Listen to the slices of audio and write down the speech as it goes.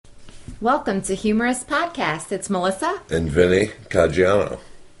Welcome to Humorous Podcast. It's Melissa. And Vinny Caggiano.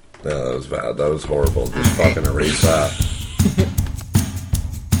 No, that was bad. That was horrible. Just fucking erase that.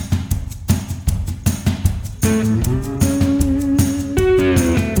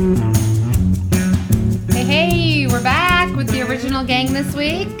 Hey, we're back with the original gang this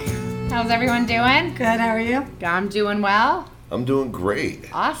week. How's everyone doing? Good, how are you? I'm doing well. I'm doing great.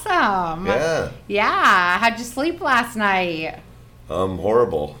 Awesome. Yeah. Yeah. How'd you sleep last night?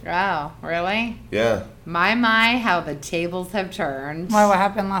 Horrible. Oh, really? Yeah. My, how the tables have turned. Why, what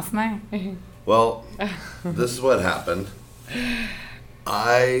happened last night? Well, this is what happened.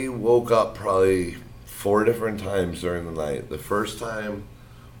 I woke up probably 4 different times during the night. The first time,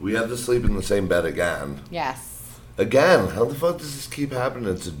 we had to sleep in the same bed again. Yes. Again, how the fuck does this keep happening?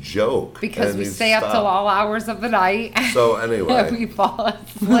 It's a joke. Because And we it needs stay to up till stop. all hours of the night. So anyway. we fall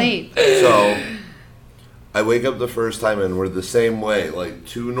asleep. So, I wake up the first time and we're the same way. Like,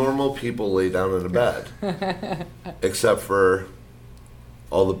 2 normal people lay down in a bed. Except for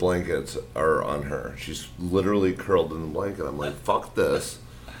all the blankets are on her. She's literally curled in the blanket. I'm like, fuck this.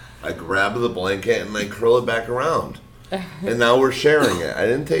 I grab the blanket and I curl it back around. And now we're sharing it. I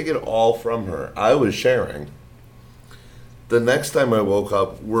didn't take it all from her. I was sharing. The next time I woke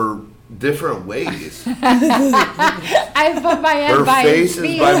up, we're different ways. I put my head Her by face his is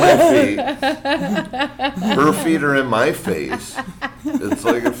feet. by my feet. Her feet are in my face. It's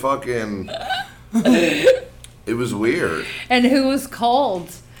like a fucking... It was weird. And who was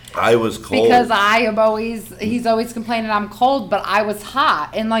cold? I was cold. Because he's always complaining I'm cold, but I was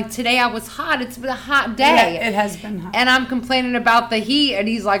hot. And like today I was hot. It's been a hot day. Yeah, it has been hot. And I'm complaining about the heat. And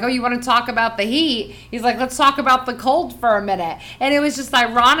he's like, oh, you want to talk about the heat? He's like, let's talk about the cold for a minute. And it was just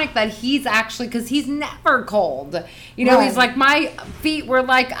ironic that he's actually, because he's never cold. You know, Right. he's like, my feet were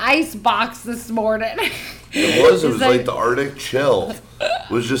like ice box this morning. It was He's like the Arctic chill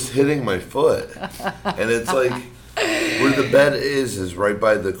was just hitting my foot. And it's like, where the bed is right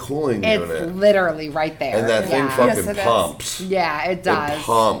by the cooling It's unit. literally right there. And that thing Yeah. fucking Yes, it is. pumps. Yeah, it does. It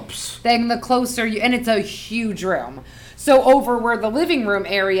pumps. Then the closer you, and it's a huge room. So over where the living room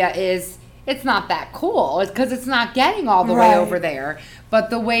area is, it's not that cool because it's not getting all the way Right. over there. But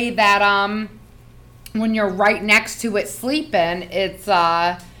the way that when you're right next to it sleeping, it's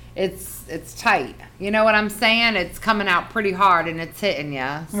tight. You know what I'm saying? It's coming out pretty hard and it's hitting you.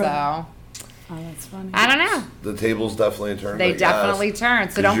 So Right. Oh, that's funny. I don't know. The tables definitely turned. They I guess. definitely turn.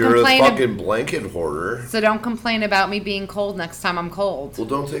 So 'Cause don't you're complain. a fucking blanket hoarder. So don't complain about me being cold next time I'm cold. Well,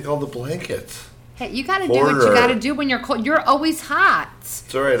 don't take all the blankets. Hey, you got to do what you Hoarder. got to do when you're cold. You're always hot.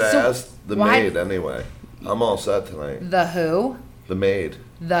 It's all right. I So asked the why- maid anyway. I'm all set tonight. The who? The maid.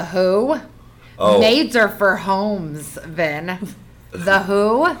 The who? Oh, Maids are for homes, Vin. The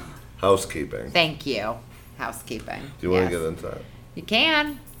who? housekeeping. Thank you. Housekeeping. Do you want Yes. to get into that? You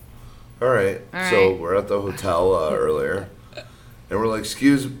can. All right. All So right. we're at the hotel earlier, and we're like,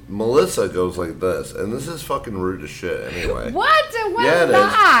 "Excuse." Melissa goes like this, and this is fucking rude as shit. Anyway. What? It was Yeah, it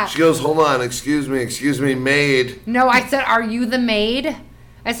not. is. She goes, "Hold on, excuse me, maid." No, I said, are you the maid?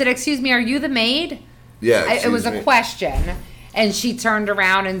 I said, excuse me, are you the maid? Yeah. It was excuse a me. question. And she turned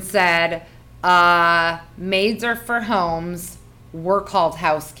around and said, maids are for homes. We're called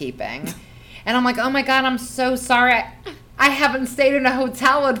housekeeping. And I'm like, oh my God, I'm so sorry. I haven't stayed in a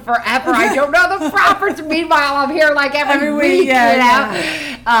hotel in forever. I don't know the proper. Meanwhile, I'm here like every week. yeah,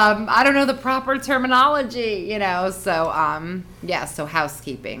 you know? I don't know the proper terminology. You know, so yeah. So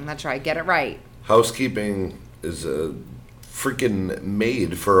housekeeping. That's right. Get it right. Housekeeping is a freaking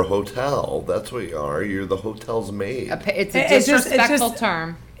maid for a hotel. That's what you are. You're the hotel's maid. It's a It's just- disrespectful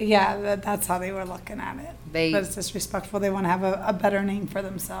term. Yeah, that's how they were looking at it. But it's disrespectful. They want to have a better name for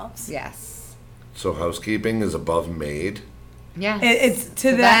themselves. Yes. So housekeeping is above maid. Yeah. It's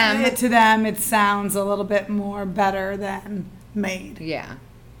to them. to them, it sounds a little bit more better than maid. Yeah.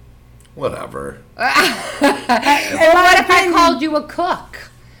 Whatever. Well, what if I called you a cook?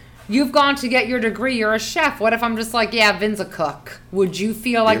 You've gone to get your degree. You're a chef. What if I'm just like, yeah, Vin's a cook? Would you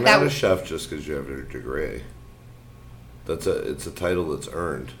feel like You're that? not a chef just because you have your degree. It's a title that's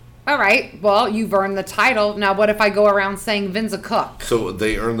earned. All right. Well, you've earned the title. Now, what if I go around saying Vin's a cook? So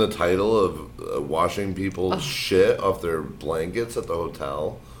they earn the title of washing people's shit off their blankets at the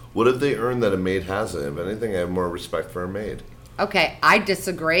hotel. What if they earn that a maid hasn't? If anything, I have more respect for a maid. Okay, I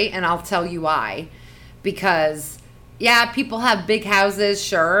disagree, and I'll tell you why. Because, yeah, people have big houses,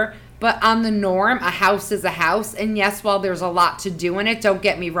 sure, but on the norm, a house is a house. And yes, while there's a lot to do in it, don't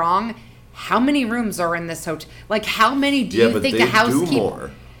get me wrong, how many rooms are in this hotel? Like, how many do you think a housekeeper... do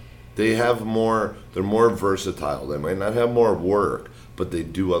more. They have more, they're more versatile. They might not have more work, but they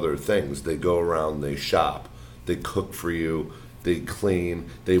do other things. They go around, they shop, they cook for you. They clean.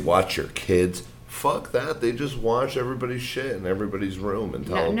 They watch your kids. Fuck that. They just wash everybody's shit in everybody's room and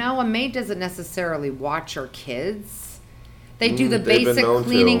tell No, a maid doesn't necessarily watch her kids. They do the basic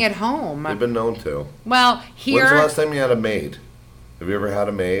cleaning at home. They've been known to. Well, here... When's the last time you had a maid? Have you ever had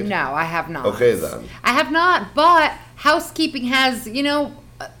a maid? No, I have not. Okay, then. I have not, but housekeeping has,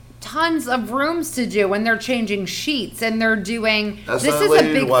 tons of rooms to do, and they're changing sheets, and they're doing... That's this not is a a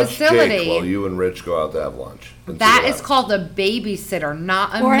lady big to watch facility. Jake while you and Rich go out to have lunch. That is called a babysitter,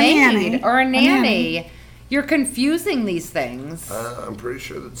 not a maid or a nanny. You're confusing these things. I'm pretty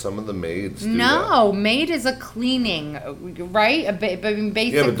sure that some of the maids do No, maid is a cleaning, right?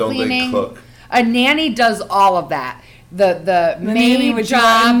 Basic don't cleaning. They cook? A nanny does all of that. The maid nanny would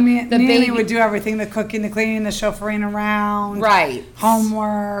job, the nanny baby would do everything: the cooking, the cleaning, the chauffeuring around, right?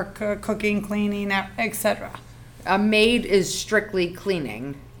 Homework, cooking, cleaning, etc. A maid is strictly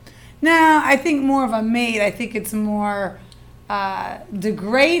cleaning. No, I think more of a maid. I think it's more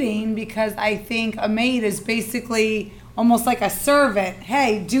degrading because I think a maid is basically almost like a servant.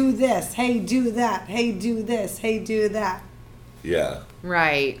 Hey, do this. Hey, do that. Hey, do this. Hey, do that. Yeah.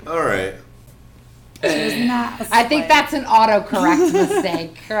 Right. All right. I think that's an autocorrect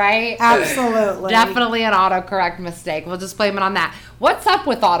mistake, right? Absolutely. Definitely an autocorrect mistake. We'll just blame it on that. What's up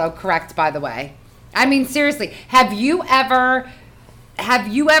with autocorrect, by the way? I mean, seriously, have you ever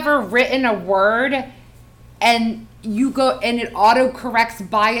written a word and you go and it autocorrects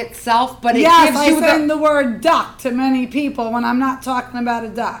by itself, but it gives you I send the word duck to many people when I'm not talking about a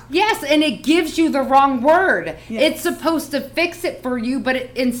duck. Yes, and it gives you the wrong word. Yes. It's supposed to fix it for you, but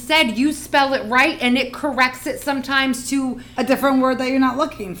instead you spell it right and it corrects it sometimes to a different word that you're not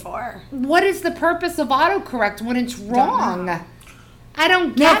looking for. What is the purpose of autocorrect when it's wrong? I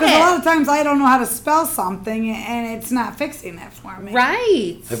don't get it. Because a lot of times I don't know how to spell something and it's not fixing it for me.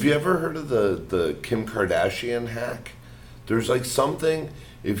 Right. Have you ever heard of the Kim Kardashian hack? There's like something,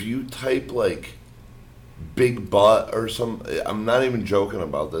 if you type like big butt or some, I'm not even joking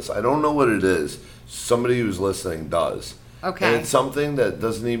about this. I don't know what it is. Somebody who's listening does. Okay. And it's something that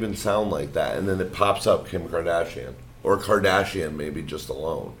doesn't even sound like that. And then it pops up Kim Kardashian. Or Kardashian maybe just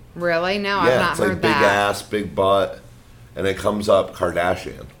alone. Really? No, Yeah, I've not it's heard like that. big ass, big butt. And it comes up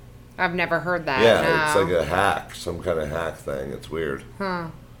Kardashian. I've never heard that. Yeah, no. it's like a hack, some kind of hack thing. It's weird. Huh.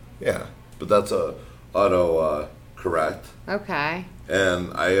 Yeah, but that's a auto correct. Okay.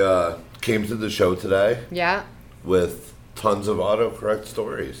 And I came to the show today Yeah. with tons of autocorrect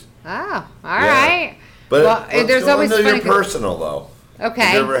stories. Oh, all right. But Well, let's there's go always into funny your personal though. Okay.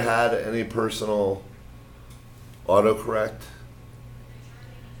 Have you ever had any personal autocorrect?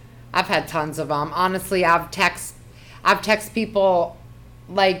 I've had tons of them. Honestly, I've text people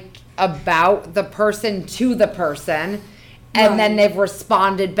like about the person to the person. And then they've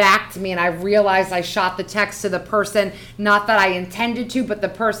responded back to me, and I realized I shot the text to the person, not that I intended to, but the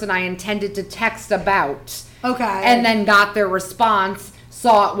person I intended to text about. Okay. And then got their response,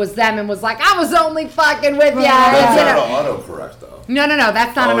 saw it was them, and was like, I was only fucking with you. That's You not know. an autocorrect though. No,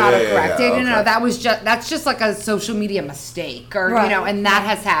 that's not an autocorrect. Yeah, No, okay. that's just like a social media mistake, or Right. and that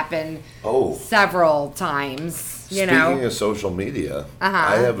has happened several times. Speaking of social media,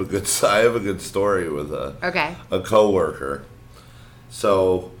 I have a good story with a coworker.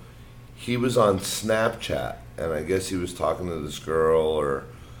 So he was on Snapchat, and I guess he was talking to this girl, or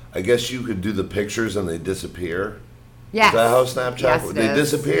I guess you could do the pictures and they disappear. Yes. Is that how Snapchat? Yes, they it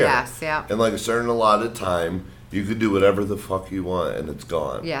is. disappear. Yes, yeah. In like a certain allotted time, you could do whatever the fuck you want, and it's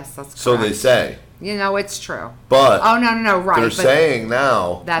gone. Yes, that's correct. So they say. It's true. But no, right. They're saying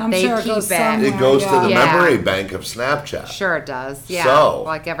now that I'm they sure it keep goes it. somewhere. it goes to the Yeah. memory bank of Snapchat. Sure, it does. Yeah, So-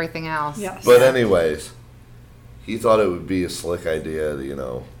 like everything else. Yes. But anyways, he thought it would be a slick idea,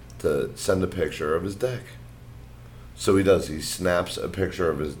 to send a picture of his dick. So he does. He snaps a picture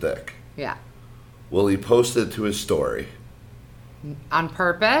of his dick. Yeah. Well, he posted it to his story. On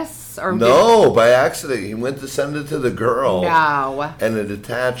purpose or No, by accident. He went to send it to the girl. No. And it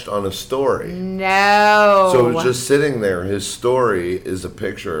attached on a story. No. So it was just sitting there. His story is a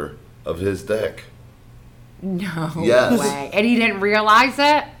picture of his dick. No Yes. way. And he didn't realize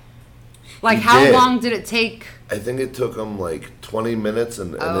it? Like, He how did. long did it take? I think it took him like 20 minutes,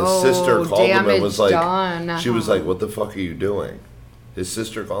 and his Oh, sister called him and damage was like, done. she was like, what the fuck are you doing? His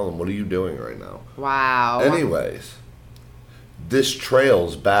sister called him, what are you doing right now? Wow. Anyways, this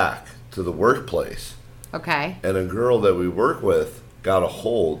trails back to the workplace, Okay. and a girl that we work with got a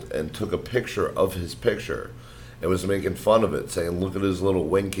hold and took a picture of his picture and was making fun of it, saying, look at his little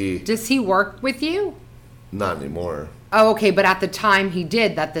winky. Does he work with you? Not anymore. Oh, okay, but at the time he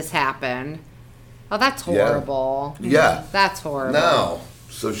did that this happened. Oh, that's horrible. Yeah. That's horrible. Now,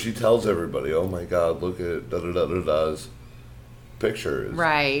 so she tells everybody, oh my God, look at da-da-da-da-da's. picture. His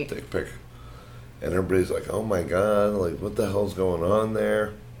Right. dick pic. And everybody's like, oh my God, like, what the hell's going on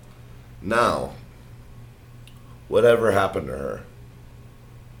there? Now, whatever happened to her?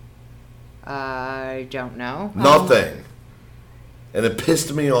 I don't know. Nothing. And it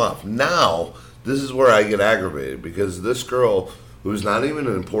pissed me off. Now, this is where I get aggravated because this girl, who's not even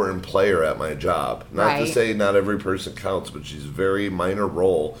an important player at my job, not Right. to say not every person counts, but she's a very minor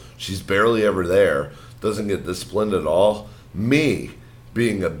role. She's barely ever there, doesn't get disciplined at all. Me,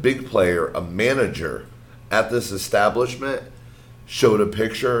 being a big player, a manager at this establishment, showed a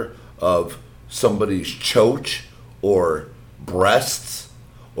picture of somebody's choach or breasts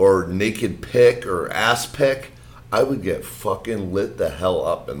or naked pic or ass pic, I would get fucking lit the hell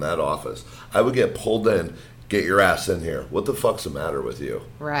up in that office. I would get pulled in, get your ass in here. What the fuck's the matter with you?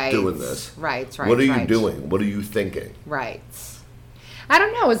 Right. Doing this. Right. What are you doing? What are you thinking? Right. I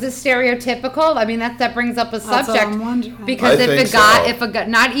don't know. Is this stereotypical? I mean, that brings up a That's what subject I'm wondering. because I think so. if a guy,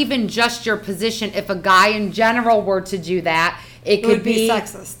 not even just your position, if a guy in general were to do that, it could would be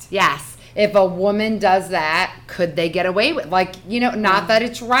sexist. Yes. If a woman does that, could they get away with? Like, not that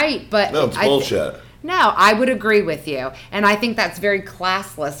it's right, but No, it's bullshit. No, I would agree with you. And I think that's very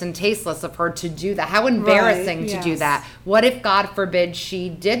classless and tasteless of her to do that. How embarrassing to do yes. that. What if, God forbid, she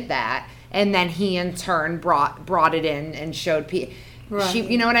did that and then he in turn brought it in and showed people. Right.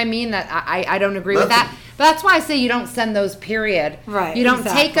 You know what I mean? That I don't agree with that. But that's why I say you don't send those, period. Right, You don't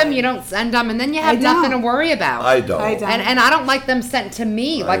take them, exactly. you don't send them, and then you have I nothing to don't. worry about. I don't. I don't. And I don't like them sent to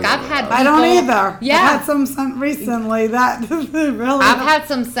me. Like, I've had people, I don't either. Yeah. I've had some sent recently that really. I've had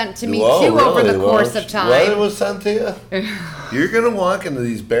some sent to me, Whoa, too, over really? the course Well, of time. What was sent to you? You're gonna walk into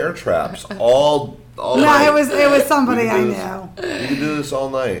these bear traps all no, night. it was somebody We I can do knew. this- You can do this all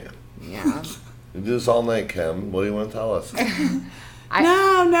night. Yeah. You can do this all night, Kim. What do you want to tell us?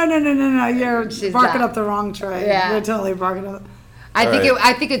 No. You're She's barking not. up the wrong tree. Yeah. You're totally barking up. I All think right.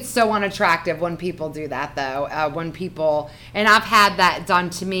 I think it's so unattractive when people do that, though. When people, and I've had that done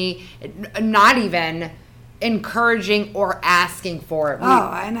to me, not even encouraging or asking for it.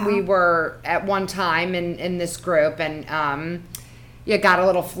 I know. We were at one time in this group, and it got a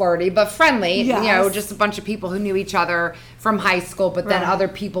little flirty, but friendly. Yes. Just a bunch of people who knew each other from high school, but then Right. other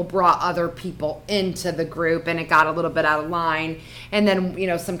people brought other people into the group, and it got a little bit out of line. And then,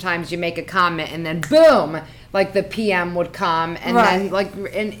 sometimes you make a comment, and then boom, like the PM would come, and then Right.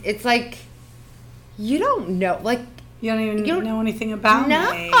 and it's like, you don't know, like, You don't even You don't- know anything about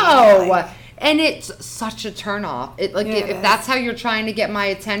no. me. Like, And it's such a turnoff. It like Yeah, it if is. that's how you're trying to get my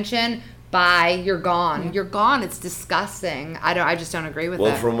attention, bye, you're gone. Yeah. You're gone. It's disgusting. I just don't agree with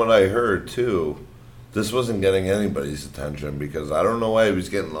Well, it. from what I heard too, this wasn't getting anybody's attention because I don't know why he was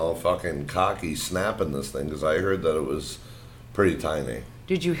getting all fucking cocky snapping this thing because I heard that it was pretty tiny.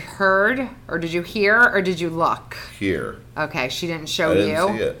 Did you heard or did you hear or did you look? Here. Okay, she didn't show I didn't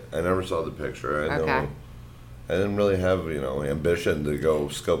you. see it. I never saw the picture. Okay. I didn't really have, ambition to go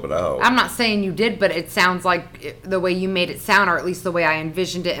scope it out. I'm not saying you did, but it sounds like the way you made it sound, or at least the way I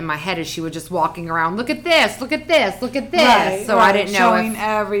envisioned it in my head, is she was just walking around. Look at this. Look at this. Look at this. right, so right, I didn't know showing if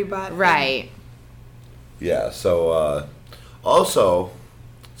everybody. right. Yeah, so also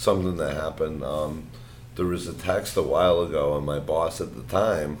something that happened, there was a text a while ago and my boss at the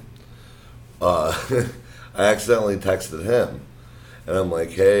time, I accidentally texted him and I'm like,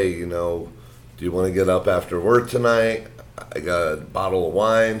 hey, do you want to get up after work tonight? I got a bottle of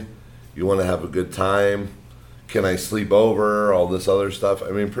wine. You want to have a good time? Can I sleep over? All this other stuff. I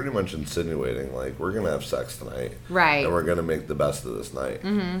mean, pretty much insinuating like we're going to have sex tonight. Right. And we're going to make the best of this night.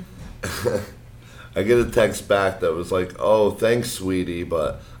 Mm-hmm. I get a text back that was like, oh, thanks, sweetie,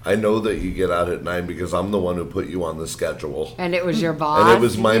 but I know that you get out at 9 because I'm the one who put you on the schedule. And it was your boss. And it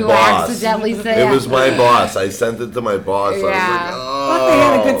was my you boss. accidentally said It was my boss. I sent it to my boss. Yeah. I was like, oh. But they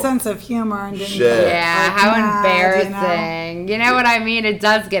had a good sense of humor and didn't Shit. get, Yeah, like, how mad, embarrassing. You know what I mean? It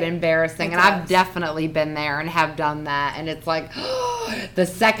does get embarrassing. It And I've does. definitely been there and have done that. And it's like, the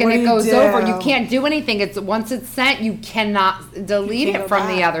second What do it you goes do? over, you can't do anything. It's once it's sent, you cannot delete can't it go from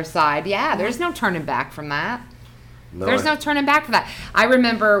the back. other side. Yeah, there's no turning back from that. No, There's I- no turning back for that. I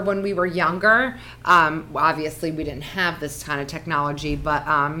remember when we were younger, obviously we didn't have this kind of technology, but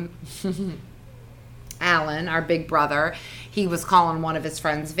Alan, our big brother, he was calling one of his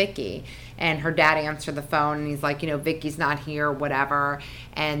friends, Vicky, and her dad answered the phone and he's like, Vicky's not here, whatever.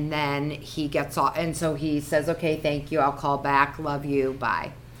 And then he gets off, and so he says, okay, thank you, I'll call back, love you,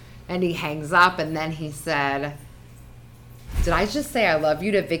 bye. And he hangs up, and then he said, did I just say I love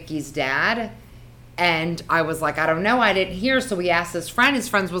you to Vicky's dad? And I was like, I don't know, I didn't hear. So we asked his friend. His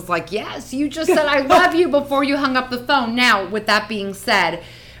friend was like, yes, you just said I love you before you hung up the phone. Now, with that being said,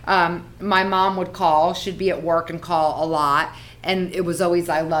 my mom would call. She'd be at work and call a lot. And it was always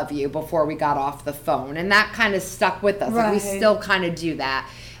 "I love you" before we got off the phone, and that kind of stuck with us. Like, we Right. still kind of do that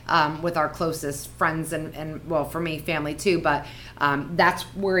with our closest friends and well, for me, family too. But that's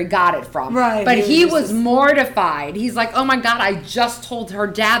where he got it from. Right, But he he was was just- mortified. He's like, "Oh my God, I just told her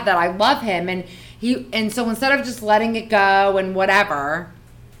dad that I love him," and so instead of just letting it go and whatever,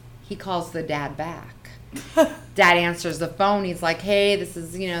 he calls the dad back. Dad answers the phone. He's like, "Hey, this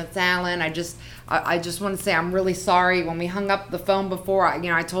is, it's Alan. I just want to say I'm really sorry. When we hung up the phone before,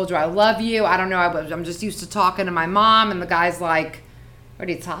 I told you I love you. I don't know. I'm just used to talking to my mom." And the guy's like, "What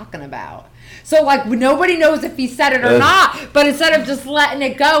are you talking about?" So, like, nobody knows if he said it or not. But instead of just letting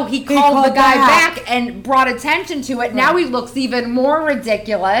it go, he called the guy back and brought attention to it. Now he looks even more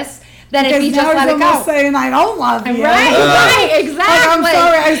ridiculous than if Because he now just let he's it go. almost saying, "I don't love you." Right, exactly. Like, I'm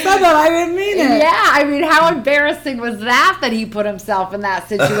sorry, I said that. I didn't mean it. Yeah, I mean, how embarrassing was that he put himself in that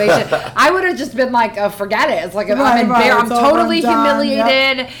situation? I would have just been like, "Oh, forget it." It's like, Right, I'm it's over totally and done,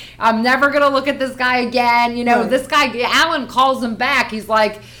 humiliated. I'm never going to look at this guy again. Right. This guy, Alan calls him back. He's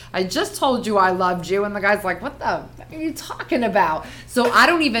like, "I just told you I loved you." And the guy's like, "What the fuck are you talking about?" So I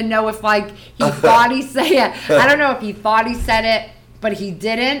don't even know if, he thought he said it. I don't know if he thought he said it, but he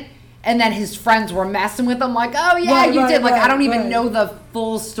didn't. And then his friends were messing with him like, "Oh, yeah, Right, you right, did." Like, I don't even right. know the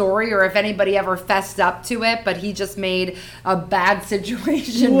full story or if anybody ever fessed up to it, but he just made a bad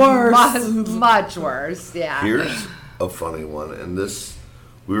situation Worse. much worse. Yeah. Here's a funny one, and this,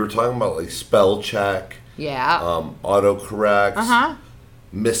 we were talking about like spell check, Yeah. autocorrect, Uh-huh.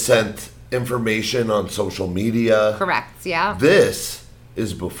 missent information on social media. Correct. Yeah. This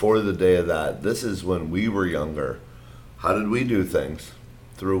is before the day of that. This is when we were younger. How did we do things?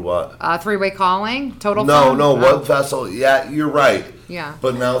 Through what? Three-way calling? Total No, phone? no, Oh. what vessel? Yeah, you're right. Yeah.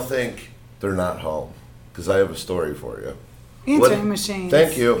 But now think, they're not home. Because I have a story for you. Answering What- machines.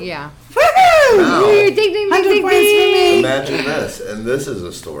 Thank you. Yeah. Woohoo! Now, Ding, ding, ding, 100 ding, points for ding. me. imagine this, and this is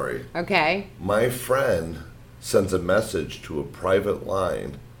a story. Okay. My friend sends a message to a private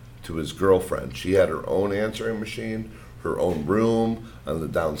line to his girlfriend. She had her own answering machine, her own room on the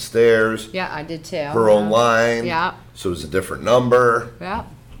downstairs, Yeah, I did too. her own line. Yeah. So it was a different number. Yeah.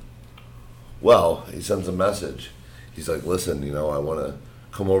 Well, he sends a message. He's like, "Listen, I want to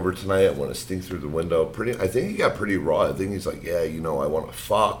come over tonight. I want to sneak through the window." I think he got pretty raw. I think he's like, "Yeah, I want to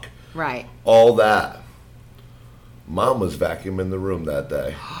fuck." Right. All that. Mom was vacuuming the room that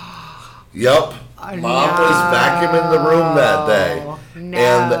day. Yup. Mom was vacuuming the room that day. No.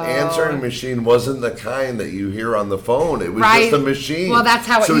 And the answering machine wasn't the kind that you hear on the phone. It was Right. just a machine. Well, that's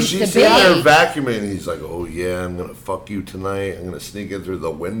how it so used she's to sitting there be. vacuuming, and he's like, "Oh, yeah, I'm going to fuck you tonight. I'm going to sneak in through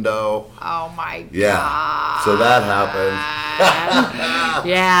the window." Oh my Yeah. God. So that happened.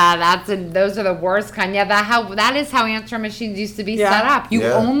 Yeah, those are the worst kind. Yeah, that is how answering machines used to be Yeah. set up. You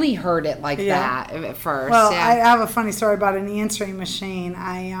Yeah. only heard it like Yeah. that at first. Well, yeah. I have a funny story about an answering machine.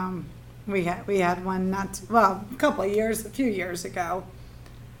 We had one a few years ago,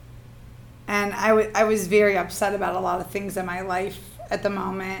 and I was very upset about a lot of things in my life at the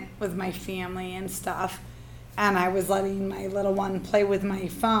moment with my family and stuff, and I was letting my little one play with my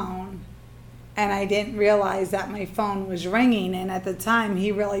phone, and I didn't realize that my phone was ringing, and at the time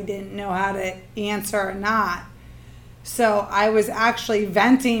he really didn't know how to answer or not. So I was actually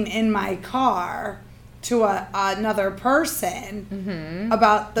venting in my car to another person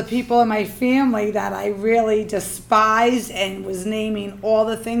about the people in my family that I really despised, and was naming all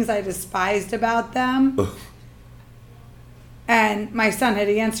the things I despised about them. And my son had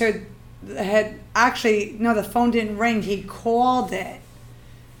the phone didn't ring. He called it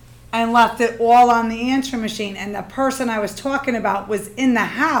and left it all on the answering machine. And the person I was talking about was in the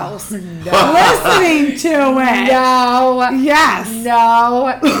house listening to it. no. Yes. No.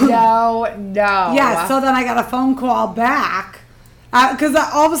 Yes. So then I got a phone call back. Because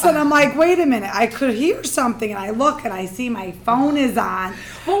all of a sudden I'm like, wait a minute, I could hear something, and I look and I see my phone is on.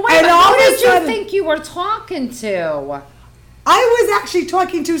 Well, wait, and but all who of a did you sudden- think you were talking to? I was actually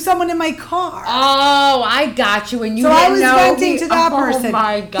talking to someone in my car. Oh, I got you, and you So didn't I was know venting to that oh person. Oh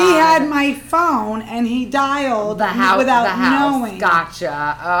my God! He had my phone and he dialed the house without knowing.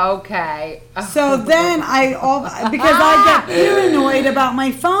 Gotcha. Okay. So then because I get paranoid about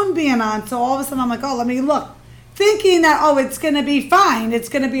my phone being on. So all of a sudden I'm like, oh, let me look, thinking that it's going to be fine. It's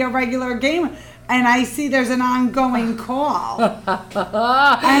going to be a regular game. And I see there's an ongoing call. And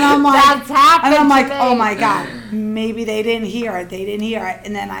I'm like, That's happened and I'm like, to me. oh my God, maybe they didn't hear it. They didn't hear it.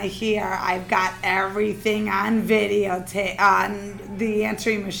 And then I've got everything on videotape on the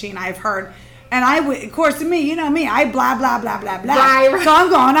answering machine. I've heard And I would, of course, me, you know me, I blah, blah, blah, blah, blah. Right. So I'm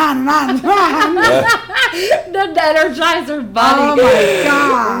going on and on and on. The Energizer Bunny. Oh my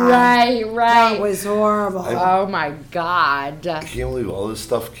God. Right. That was horrible. Oh my God. I can't believe all this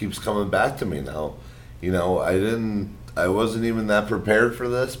stuff keeps coming back to me now. You know, I wasn't even that prepared for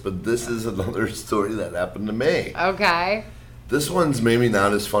this, but this is another story that happened to me. Okay. This one's maybe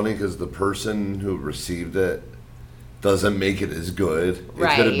not as funny because the person who received it doesn't make it as good. It could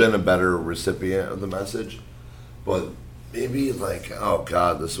have Right. been a better recipient of the message. But maybe like, oh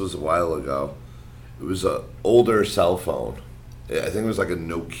God, this was a while ago. It was a older cell phone. I think it was like a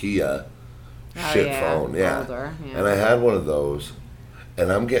Nokia shit yeah, phone. Yeah. older, yeah. And I had one of those,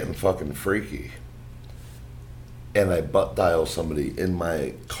 and I'm getting fucking freaky. And I butt dial somebody in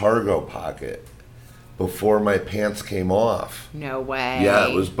my cargo pocket before my pants came off. No way. Yeah,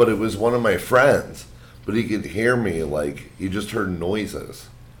 it was one of my friends, but he could hear me, like he just heard noises,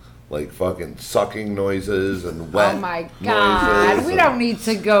 like fucking sucking noises and wet. Oh my God. noises We and- don't need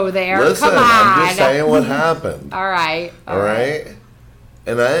to go there. Listen, Come on. I'm just saying what happened. All right. All right.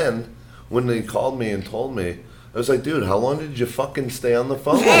 And then when they called me and told me, I was like, dude, how long did you fucking stay on the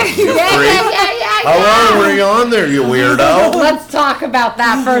phone? You freak. Yeah. How long were you on there, you weirdo? Let's talk about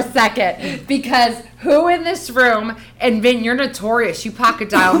that for a second. Because who in this room, and Vin, you're notorious. You pocket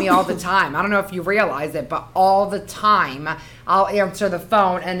dial me all the time. I don't know if you realize it, but all the time I'll answer the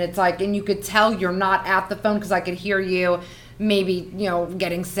phone and it's like, and you could tell you're not at the phone because I could hear you maybe,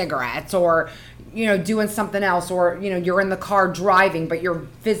 getting cigarettes or, doing something else, or, you're in the car driving, but you're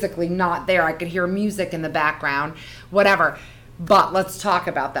physically not there. I could hear music in the background, whatever. But let's talk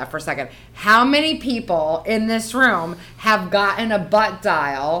about that for a second. How many people in this room have gotten a butt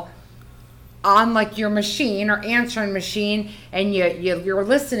dial on like your machine or answering machine, and you're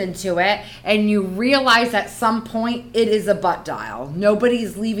listening to it and you realize at some point it is a butt dial.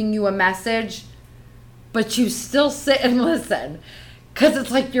 Nobody's leaving you a message, but you still sit and listen. Because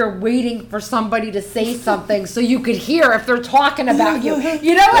it's like you're waiting for somebody to say something so you could hear if they're talking about you.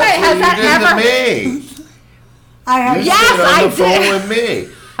 You know what? Has that That's ever? what you did to me. I have You Yes, stayed on I the phone did. with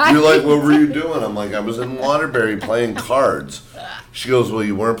me. You're like, what were you doing? I'm like, I was in Waterbury playing cards. She goes, well,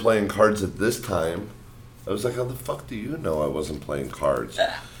 you weren't playing cards at this time. I was like, how the fuck do you know I wasn't playing cards?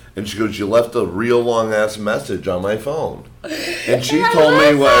 And she goes, you left a real long-ass message on my phone. And she told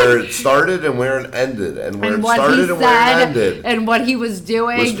me where it started and where it ended. And where And it what he started and where it said ended. and what he was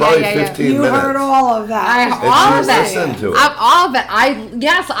doing. Was probably 15 You minutes. heard all of that. All of she it. listened to it. All of it.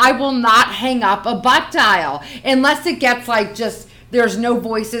 Yes, I will not hang up a butt dial unless it gets like just there's no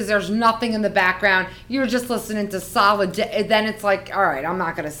voices, there's nothing in the background. You're just listening to solid. Then it's like, all right, I'm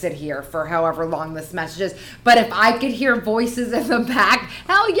not going to sit here for however long this message is. But if I could hear voices in the back,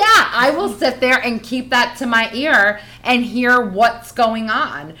 hell yeah, I will sit there and keep that to my ear and hear what's going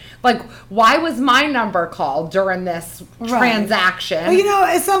on. Like, why was my number called during this transaction?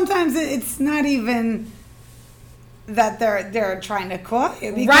 Well, sometimes it's not even that they're trying to call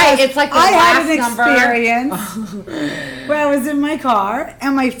you. Because Right, it's like the I had an last number. experience where I was in my car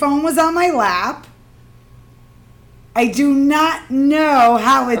and my phone was on my lap. I do not know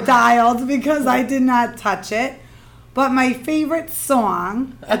how it dialed because I did not touch it. But my favorite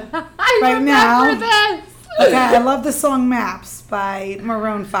song I right remember now. this. Okay, I love the song Maps by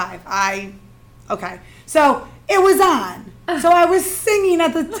Maroon 5. So it was on. So I was singing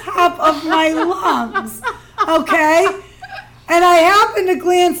at the top of my lungs. Okay? And I happened to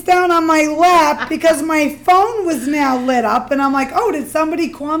glance down on my lap because my phone was now lit up. And I'm like, oh, did somebody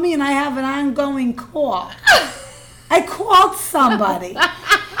call me? And I have an ongoing call. I called somebody.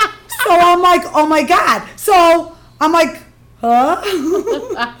 So I'm like, oh my God. So I'm like, huh?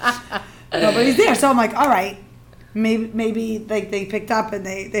 Nobody's there. So I'm like, all right, maybe like they picked up and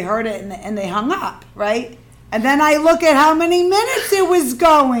they heard it and they hung up, right? And then I look at how many minutes it was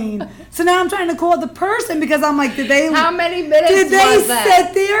going. So now I'm trying to call the person because I'm like, How many minutes did they was it?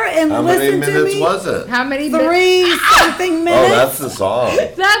 sit there and How many listen to minutes me? was it? How many minutes? 3-something minutes. Oh, that's the song.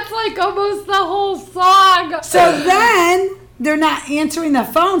 That's like almost the whole song. So then they're not answering the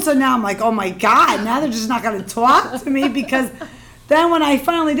phone. So now I'm like, oh my God, now they're just not going to talk to me because then when I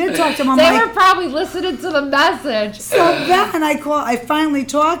finally did talk to them, I'm They like, were probably listening to the message. so then I finally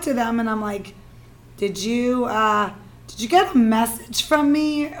talked to them and I'm like, did you get a message from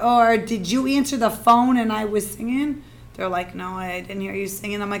me or did you answer the phone and I was singing? They're like, no, I didn't hear you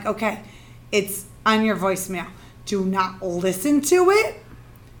singing. I'm like, okay, it's on your voicemail. Do not listen to it.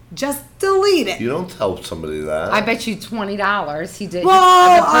 Just delete it. You don't tell somebody that. I bet you $20 he did.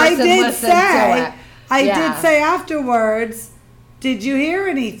 Well, the I person did listened to say, it. I Yeah. did say afterwards, did you hear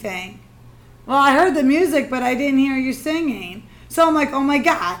anything? Well, I heard the music, but I didn't hear you singing. So I'm like, oh my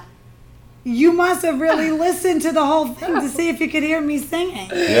God. you must have really listened to the whole thing to see if you could hear me singing.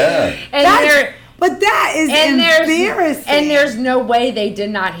 Yeah. And But that is embarrassing. And there's no way they did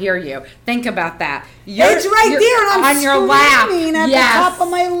not hear you. Think about that. It's right there, and I'm on your lap. screaming at the top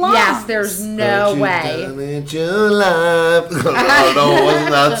of my lungs. Yes, there's no way. No, it wasn't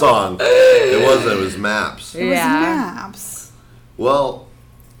that song. It wasn't. It was Maps. It was Maps. Well,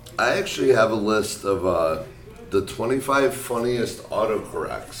 I actually have a list of the 25 funniest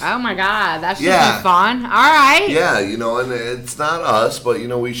autocorrects. Oh my God, that should Yeah. be fun. All right. Yeah, and it's not us, but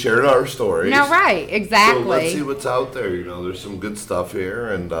we shared our stories. No, right, exactly. So let's see what's out there. There's some good stuff here,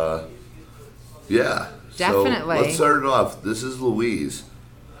 and yeah. Definitely. So let's start it off. This is Louise.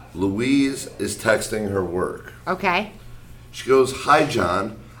 Louise is texting her work. Okay. She goes, "Hi,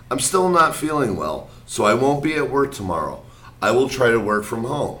 John. I'm still not feeling well, so I won't be at work tomorrow. I will try to work from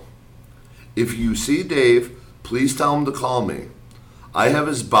home. If you see Dave, please tell him to call me. I have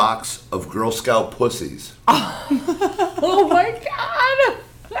his box of Girl Scout pussies." Oh my God.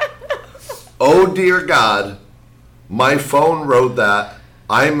 Oh dear God, my phone wrote that.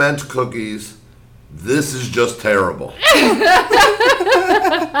 I meant cookies. This is just terrible.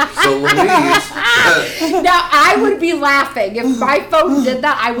 So Louise, Now, I would be laughing. If my phone did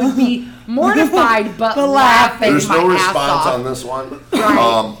that, I would be mortified, but laughing there's my no ass response off. on this one.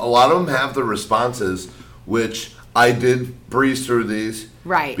 Right. A lot of them have the responses, which I did breeze through these.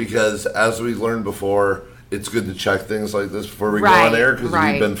 Right. Because as we learned before, it's good to check things like this before we go Right, on air because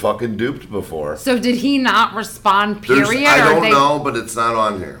right. we've been fucking duped before. So did he not respond, period? I or don't they- know, but it's not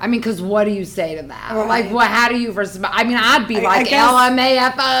on here. I mean, because what do you say to that? Right. Like, what? How do you respond? I mean, I'd be like guess-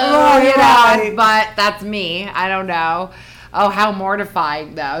 LMAFO, Right. but that's me. I don't know. Oh, how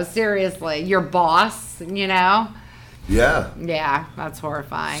mortifying, though. Seriously. Your boss, Yeah. Yeah, that's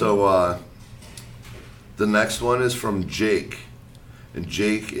horrifying. So the next one is from Jake. And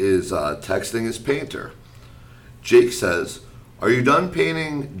Jake is texting his painter. Jake says, "Are you done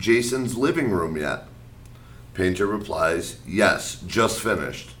painting Jason's living room yet?" Painter replies, "Yes, just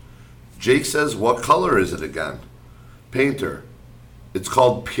finished." Jake says, "What color is it again?" Painter, "It's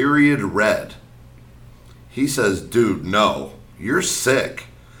called period red." He says, "Dude, no, you're sick."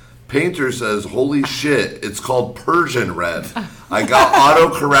 Painter says, "Holy shit, it's called Persian red. I got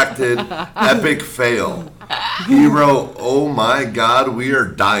auto-corrected, epic fail." He wrote, "Oh my God, we are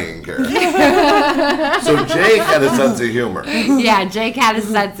dying here." So Jake had a sense of humor. Yeah, Jake had a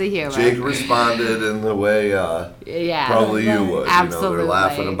sense of humor. Jake responded in the way Yeah. probably you would. Absolutely. They're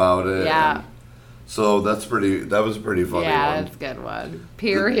laughing about it. Yeah. and So that was a pretty funny Yeah, one. that's a good one.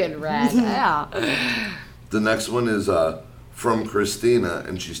 Period red. Yeah. The next one is from Christina,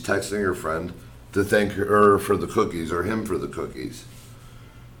 and she's texting her friend to thank her for the cookies, or him for the cookies.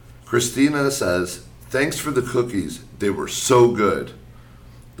 Christina says, "Thanks for the cookies. They were so good."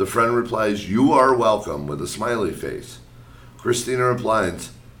 The friend replies, "You are welcome," with a smiley face. Christina replies,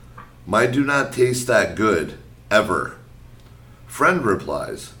 "Mine do not taste that good, ever." Friend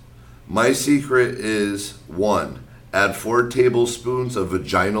replies, "My secret is 1. Add 4 tablespoons of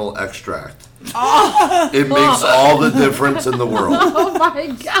vaginal extract. It makes all the difference in the world." Oh my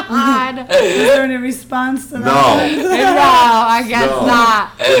God. Is there any response to that? No. No, I guess No. not.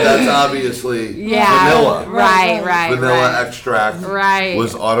 And that's obviously Yeah. vanilla. Right. Vanilla extract Right.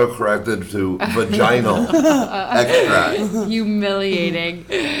 was autocorrected to vaginal extract. Humiliating.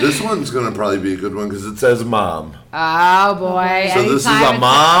 This one's going to probably be a good one because it says mom Oh boy. So this is Anytime a it's-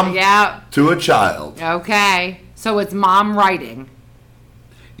 mom? Yeah. to a child. Okay. So it's mom writing.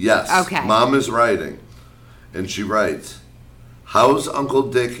 Yes. Okay. Mom is writing. And she writes, "How's Uncle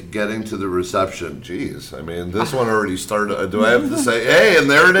Dick getting to the reception?" Jeez, I mean, this one already started. Do I have to say, hey, and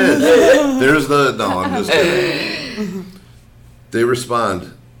there it is. There's the, no, I'm just kidding. They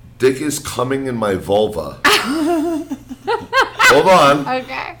respond, "Dick is coming in my vulva." Hold on.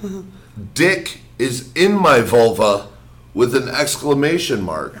 Okay. "Dick is in my vulva," with an exclamation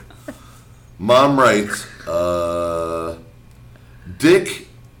mark. Mom writes,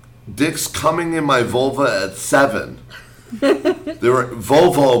 Dick's coming in my vulva at 7. There were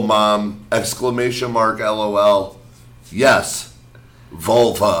Volvo, Mom, exclamation mark, LOL. Yes,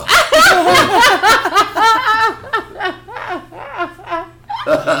 vulva.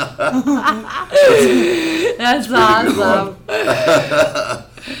 That's pretty good awesome.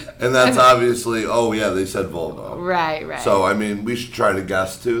 And that's obviously, oh yeah, they said Volvo. Right. So, I mean, we should try to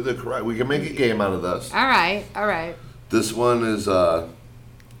guess too. The correct. We can make a game out of this. All right. This one is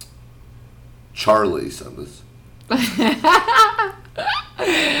Charlie sent this.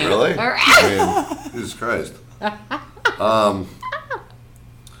 Really? All right. I mean, Jesus Christ.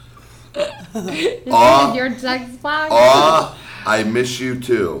 Your text box. Aw, I miss you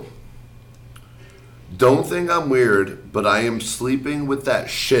too. Don't think I'm weird, but I am sleeping with that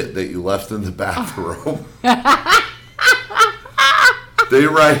shit that you left in the bathroom. They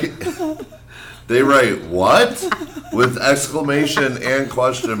write, what? With exclamation and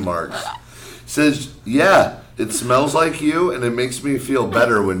question marks. Says, yeah, it smells like you and it makes me feel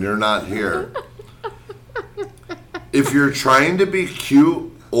better when you're not here. If you're trying to be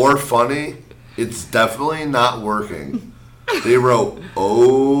cute or funny, it's definitely not working. They wrote,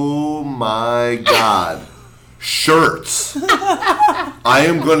 oh my God, shirts. I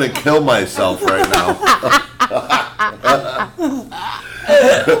am going to kill myself right now.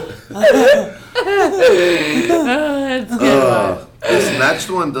 That's good. This next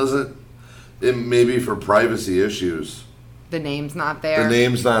one doesn't, it may be for privacy issues. The name's not there. The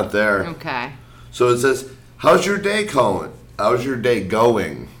name's not there. Okay. So it says, how's your day going? How's your day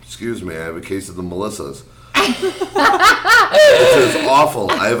going? Excuse me, I have a case of the Melissas. It says, awful.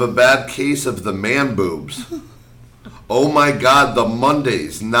 I have a bad case of the man boobs. Oh my God, the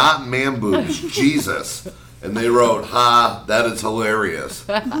Mondays, not man boobs. Jesus. And they wrote, ha, that is hilarious.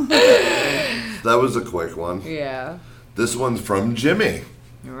 That was a quick one. Yeah. This one's from Jimmy.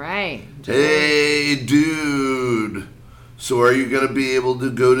 Right. Hey, dude. So are you going to be able to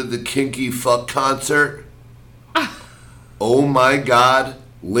go to the Kinky Fuck concert? Oh my God,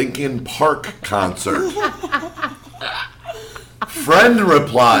 Linkin Park concert. Friend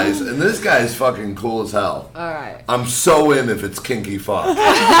replies, and this guy's fucking cool as hell. All right. I'm so in if it's Kinky Fuck.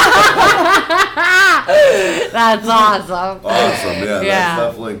 That's awesome. Awesome, yeah, Yeah. that's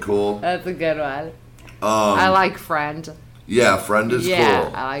definitely cool. That's a good one. I like Friend. Yeah, Friend is Yeah,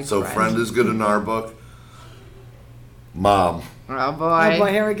 cool. I like so Friend. Friend is good in our book. Mom. Oh boy. Oh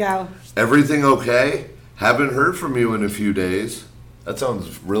boy, here we go. Everything okay? Haven't heard from you in a few days. That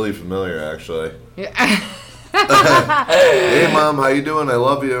sounds really familiar, actually. Yeah. Hey, Mom, how you doing? I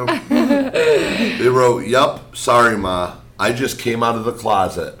love you. They wrote, yup, sorry, Ma. I just came out of the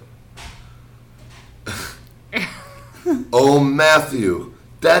closet. Oh, Matthew,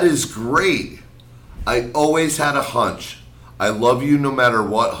 that is great. I always had a hunch. I love you no matter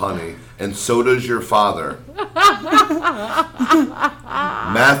what, honey, and so does your father.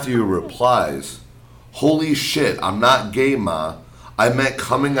 Matthew replies, holy shit, I'm not gay, Ma. I meant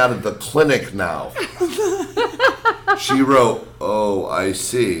coming out of the clinic now. She wrote, oh, I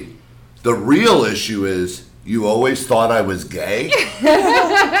see. The real issue is you always thought I was gay?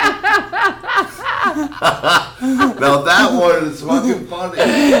 Now that one is fucking funny.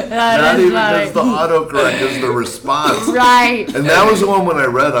 Not even because the autocorrect is the response. Right. And that was the one when I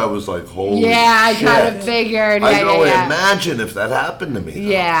read, I was like, holy Yeah, I shit. kind of figured. I Yeah, can only yeah. imagine if that happened to me. though.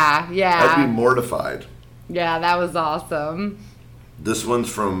 Yeah, I'd be yeah. mortified. Yeah, that was awesome. This one's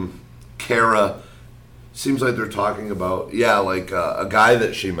from Kara. Seems like they're talking about, like a guy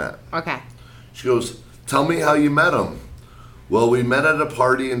that she met. Okay. She goes, tell me how you met him. Well, we met at a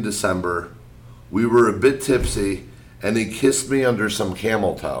party in December. We were a bit tipsy, and he kissed me under some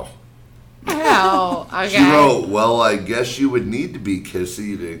camel toe. Oh, okay. She wrote, well, I guess you would need to be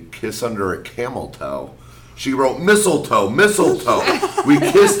kissy to kiss under a camel toe. She wrote, mistletoe, mistletoe. We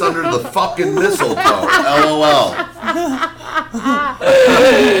kissed under the fucking mistletoe. LOL.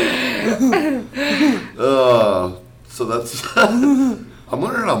 So that's... I'm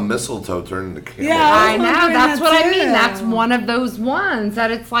wondering how mistletoe turned into camel. Yeah. I know. wondering That's that what I too. mean. That's one of those ones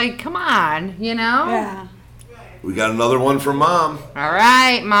that it's like, come on, you know? Yeah. We got another one from Mom. All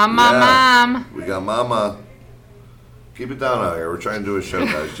right, Mom. We got Mama. Keep it down out here. We're trying to do a show,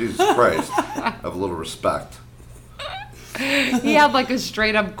 guys. Jesus Christ. Have a little respect. He had like a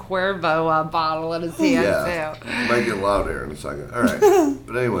straight up Cuervo bottle in his hand, Yeah. too. Might get loud here in a second. All right.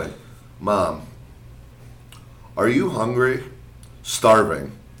 But anyway, Mom. Are you hungry?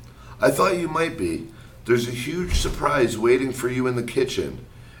 Starving. I thought you might be. There's a huge surprise waiting for you in the kitchen.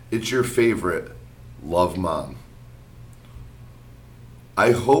 It's your favorite. Love, Mom.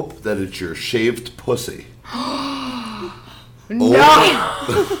 I hope that it's your shaved pussy. No! No!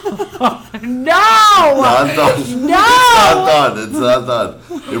 Not done. No! It's not done.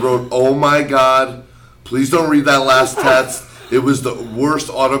 They wrote, oh my God. Please don't read that last text. It was the worst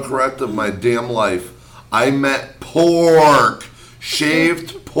autocorrect of my damn life. I meant pork.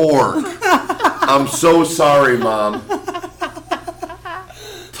 Shaved pork. I'm so sorry, Mom.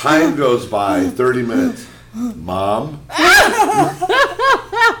 Time goes by, 30 minutes. Mom?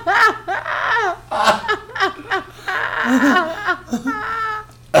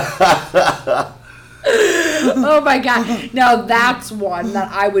 Oh my God. Now that's one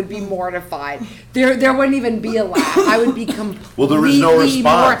that I would be mortified. There wouldn't even be a laugh. I would be completely Well, there was no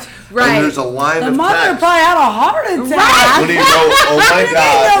response. Right. And there's a line The of mother text. probably had a heart attack. When he wrote, oh my No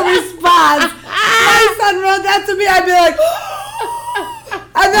God. response. My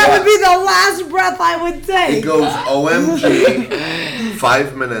last breath I would take. He goes, OMG,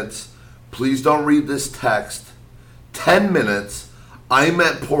 5 minutes. Please don't read this text. 10 minutes. I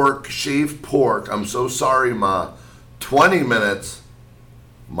meant pork, shaved pork. I'm so sorry, Ma. 20 minutes.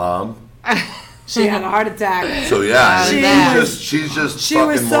 Mom. She had a heart attack. So yeah, she's just She fucking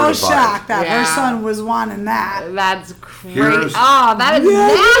was so mortified. shocked that her Yeah. son was wanting that. That's crazy. Here's- Oh, that is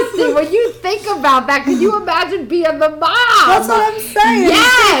Yes. nasty. When you think about that, can you imagine being the mom? That's what I'm saying.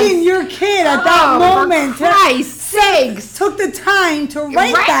 Yes. Thinking your kid at that Oh, moment for Christ's sakes. took the time to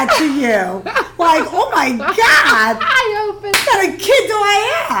write Right. that to you. Like, oh my God, I hope what kind of kid do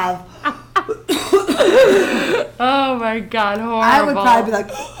I have? Oh my God, horrible. I would probably be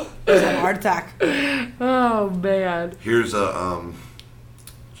like, there's a heart attack. Oh man. Here's a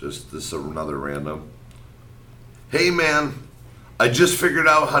just this is another random. Hey man, I just figured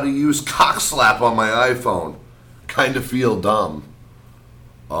out how to use cock slap on my iPhone. Kind of feel dumb.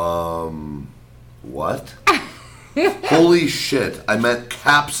 What? Holy shit, I meant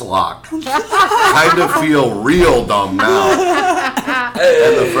caps lock. Kind of feel real dumb now.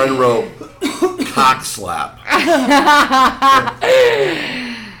 And the friend wrote, cock slap.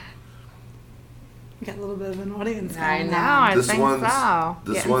 You got a little bit of an audience. I going know. on. I think so.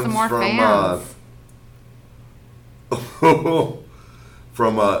 This Getting one's some more from fans.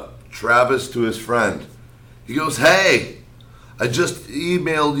 from Travis to his friend. He goes, "Hey, I just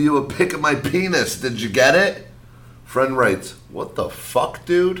emailed you a pic of my penis. Did you get it?" Friend writes, "What the fuck,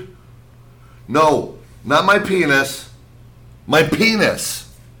 dude? No, not my penis. My penis.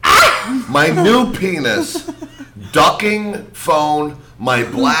 My new penis. Ducking phone, my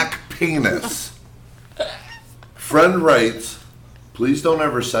black penis." Friend writes, "Please don't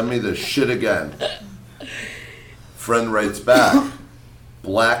ever send me this shit again." Friend writes back,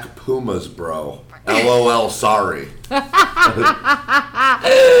 "Black Pumas, bro. LOL, sorry."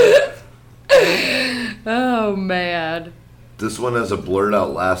 Oh man. This one has a blurred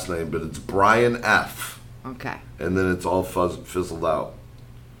out last name, but it's Brian F. Okay. And then it's all fizzled out.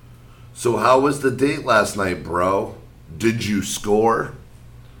 "So how was the date last night, bro? Did you score?"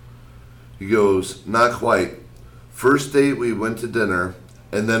 He goes, "Not quite. First date, we went to dinner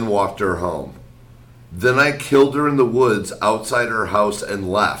and then walked her home. Then I killed her in the woods outside her house and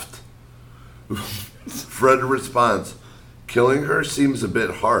left." Fred responds, "Killing her seems a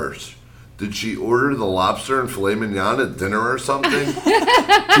bit harsh. Did she order the lobster and filet mignon at dinner or something?"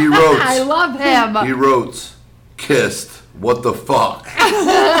 He wrote, I love him. He wrote, "Kissed. What the fuck?"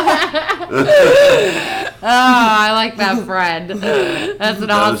 Oh, I like that, Fred. That's an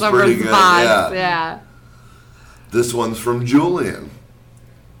That was awesome pretty good, response. yeah. This one's from Julian.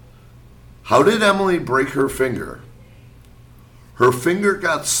 "How did Emily break her finger?" "Her finger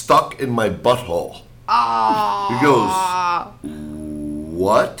got stuck in my butthole." Oh. He goes,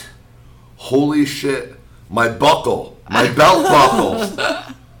 "What? Holy shit. My buckle. My belt buckle.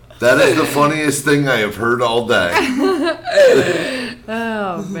 That is the funniest thing I have heard all day."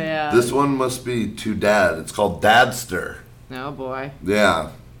 Oh man. This one must be to Dad. It's called Dadster. Oh boy. Yeah.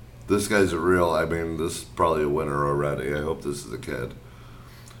 This guy's a real, I mean, this is probably a winner already. I hope this is a kid.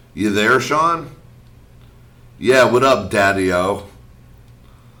 "You there, Sean?" "Yeah, what up, Daddy-O?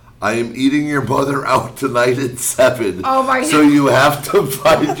 I am eating your mother out tonight at 7. Oh my So you have to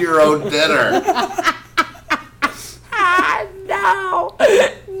find your own dinner." Ah, no.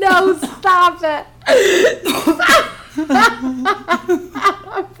 No, stop it.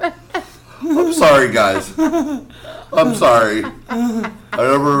 I'm sorry, guys. I'm sorry. I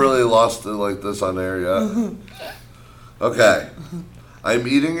never really lost it like this on air yet. Okay. "I'm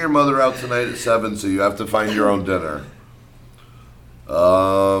eating your mother out tonight at 7, so you have to find your own dinner."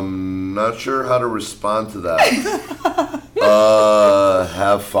 Not sure how to respond to that.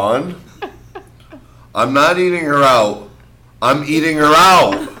 Have fun? "I'm not eating her out. I'm eating her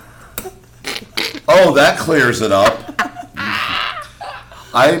out." Oh, that clears it up.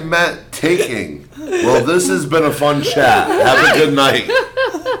 "I meant taking. Well, this has been a fun chat. Have a good night."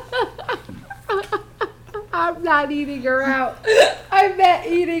 I'm not eating her out. I meant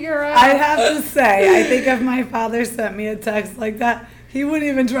eating her out. I'd have to say, I think if my father sent me a text like that, he wouldn't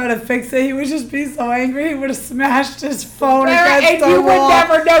even try to fix it. He would just be so angry. He would have smashed his phone against and the you wall. would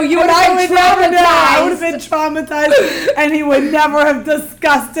never know. You would And I have would been never know. I would have traumatized. been traumatized, and he would never have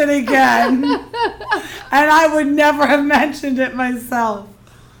discussed it again. And I would never have mentioned it myself.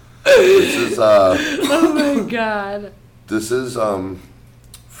 This is Oh my god.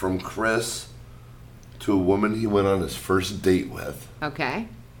 from Chris to a woman he went on his first date with. Okay.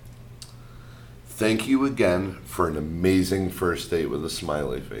 Thank you again for an amazing first date with a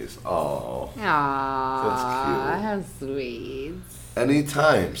smiley face. Oh, Aww, cute. how sweet.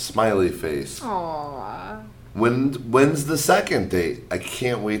 Anytime, smiley face. Aww. When's the second date? I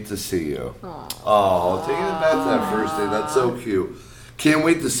can't wait to see you. Oh, taking it back to that first date. That's so cute. Can't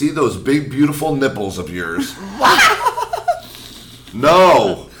wait to see those big, beautiful nipples of yours.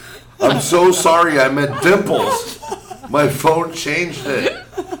 No, I'm so sorry. I meant dimples. My phone changed it.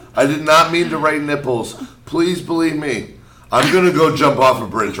 I did not mean to write nipples. Please believe me. I'm gonna go jump off a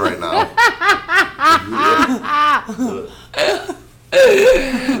bridge right now.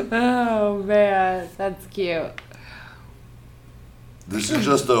 Oh man, that's cute. This is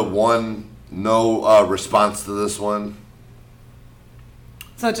just no response to this one.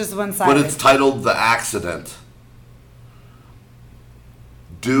 So it's just one But sided. it's titled The Accident.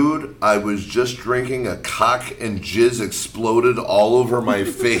 Dude, I was just drinking a cock and jizz exploded all over my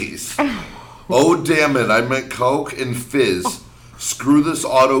face. Oh, damn it. I meant Coke and Fizz. Screw this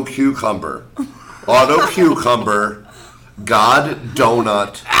auto cucumber. Auto cucumber. God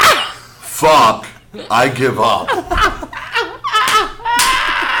donut. Fuck. I give up.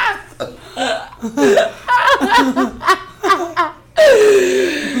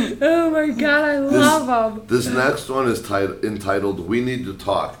 Oh my god, I love them. This next one is entitled We Need to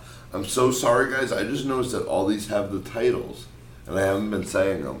Talk. I'm so sorry, guys. I just noticed that all these have the titles, and I haven't been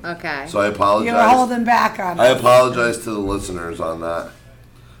saying them. Okay. So I apologize. You were holding back on I it. apologize to the listeners on that.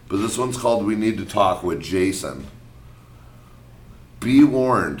 But this one's called We Need to Talk with Jason. Be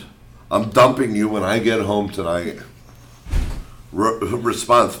warned. I'm dumping you when I get home tonight.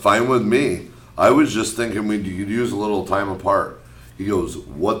 Response, fine with me. I was just thinking we could use a little time apart. He goes,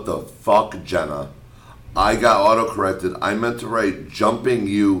 what the fuck, Jenna? I got autocorrected. I meant to write jumping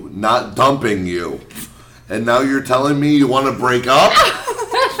you, not dumping you. And now you're telling me you want to break up?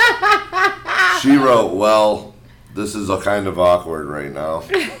 She wrote, well, this is a kind of awkward right now.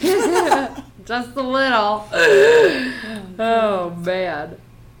 Just a little. Oh man.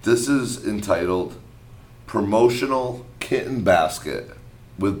 This is entitled Promotional Kitten Basket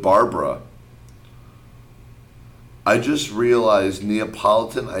with Barbara. I just realized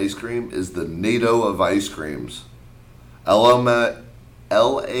Neapolitan ice cream is the NATO of ice creams.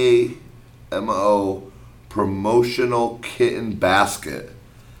 LAMO Promotional Kitten Basket.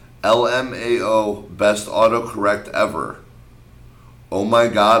 LMAO Best Autocorrect Ever. Oh my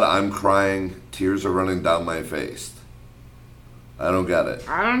god, I'm crying. Tears are running down my face. I don't get it.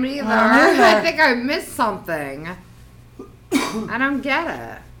 I don't either. I don't either. I think I missed something. I don't get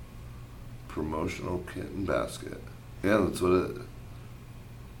it. Promotional kitten basket. Yeah, that's what it.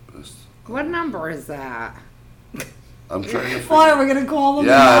 Best. What number is that? I'm trying to. Why are we gonna call them?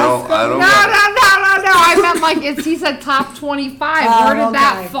 Yeah, I don't. No, I meant like he said top 25. Oh, Where did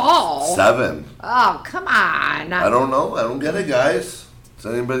that okay. fall? 7. Oh, come on. I don't know. I don't get it, guys.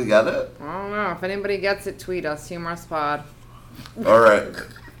 Does anybody get it? I don't know. If anybody gets it, tweet us. Humorous Pod. All right.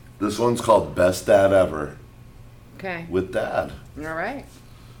 This one's called Best Dad Ever Okay. with Dad. All right.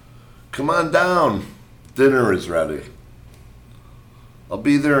 Come on down. Dinner is ready. I'll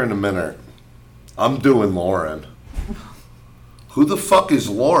be there in a minute. I'm doing Lauren. Who the fuck is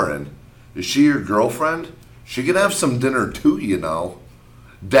Lauren? Is she your girlfriend? She can have some dinner too, you know.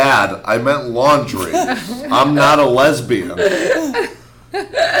 Dad, I meant laundry. I'm not a lesbian.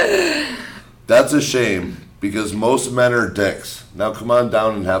 That's a shame because most men are dicks. Now come on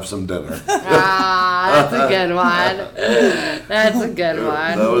down and have some dinner. Ah, that's a good one. That's a good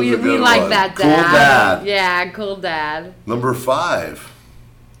one. That was we a good like one. that, Cool Dad. dad. Yeah, cool dad. Number 5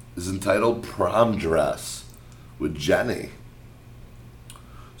 is entitled Prom Dress with Jenny.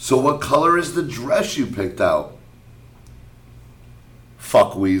 So what color is the dress you picked out?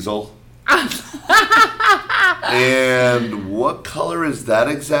 Fuck weasel. And what color is that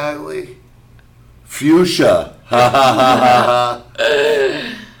exactly? Fuchsia. Ha ha ha ha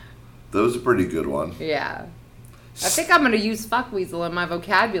ha. That was a pretty good one. Yeah. I think I'm going to use fuckweasel in my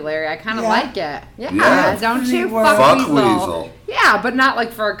vocabulary. I kind of Yeah. like it. Yeah, Yeah. don't you? Pretty word. Fuckweasel. Fuckweasel. Yeah, but not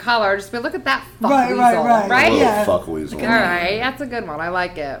like for a color. Just be, look at that Right, fuckweasel. right, right. A little Yeah. fuck weasel. All right, that's a good one. I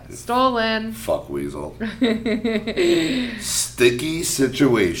like it. Stolen. Fuck weasel. Sticky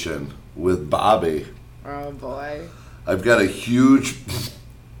situation with Bobby. Oh, boy. I've got a huge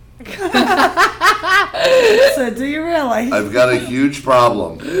So do you really? I've got a huge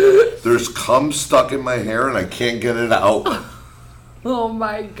problem. There's cum stuck in my hair and I can't get it out. Oh,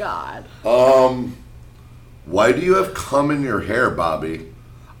 my God. Why do you have cum in your hair, Bobby?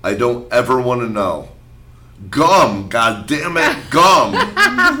 I don't ever want to know. Gum, god damn it, gum.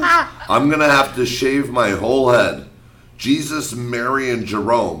 I'm gonna have to shave my whole head. Jesus, Mary, and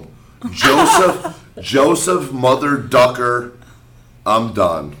Jerome. Joseph Mother Ducker, I'm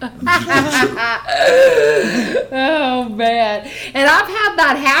done. Oh man. And I've had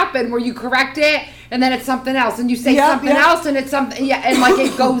that happen where you correct it and then it's something else and you say something else and it's something and like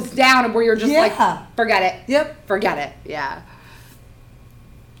it goes down and where you're just like forget it. Yep. Forget it. Yeah.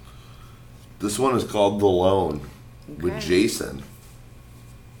 This one is called The Loan with Jason.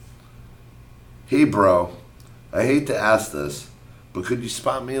 Hey bro, I hate to ask this, but could you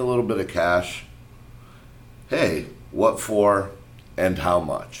spot me a little bit of cash? Hey, what for and how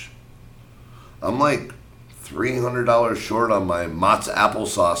much? I'm like $300 short on my Mott's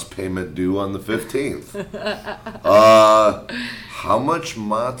applesauce payment due on the 15th. How much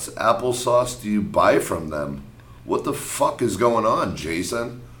Mott's applesauce do you buy from them? What the fuck is going on,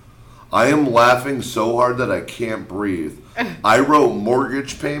 Jason? I am laughing so hard that I can't breathe. I wrote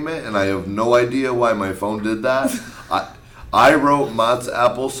mortgage payment and I have no idea why my phone did that. I wrote Mott's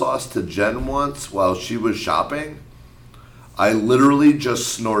applesauce to Jen once while she was shopping. I literally just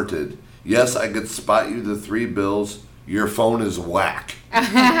snorted. Yes, I could spot you the 3 bills. Your phone is whack. Oh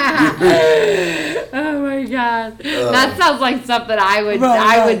my god. That sounds like something I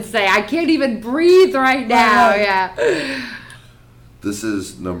would say. I can't even breathe right now. Right. Yeah. This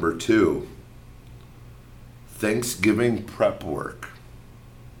is number 2. Thanksgiving prep work.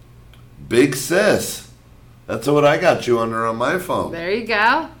 Big sis. That's what I got you under on my phone. There you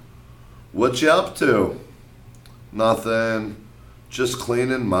go. What you up to? Nothing. Just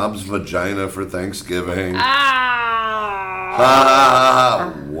cleaning Mom's vagina for Thanksgiving. What?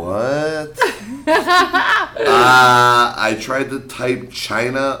 I tried to type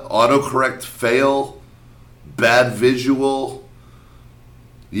China. Autocorrect fail. Bad visual.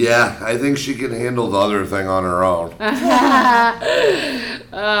 Yeah, I think she can handle the other thing on her own.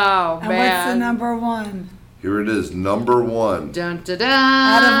 Oh, And man. what's the number 1? Here it is, number 1. Dun, dun, dun.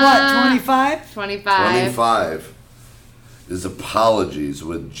 Out of what, 25? 25. 25 is Apologies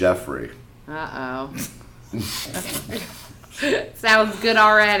with Jeffrey. Uh-oh. Sounds good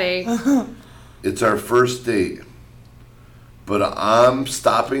already. It's our first date, but I'm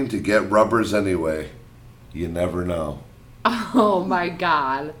stopping to get rubbers anyway. You never know. Oh my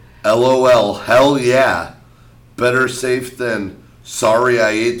god. LOL, hell yeah. Better safe than sorry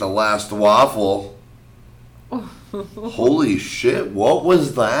I ate the last waffle. Holy shit, what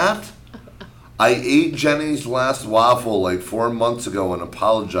was that? I ate Jenny's last waffle like 4 months ago and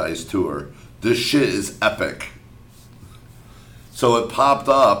apologized to her. This shit is epic. So it popped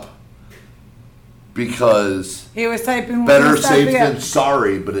up because He was typing better safe than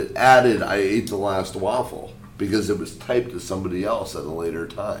sorry, but it added I ate the last waffle because it was typed to somebody else at a later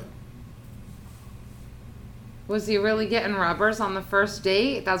time. Was he really getting rubbers on the first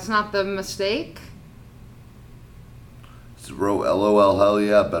date? That's not the mistake? So wrote LOL, hell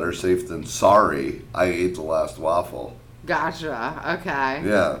yeah, better safe than sorry, I ate the last waffle. Gotcha. Okay.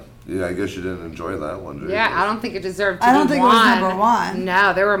 Yeah, I guess you didn't enjoy that one, did you? Yeah, I don't think it deserved to I don't be think it was number 1.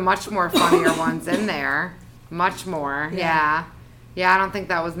 No, there were much more funnier ones in there. Much more. Yeah. Yeah, I don't think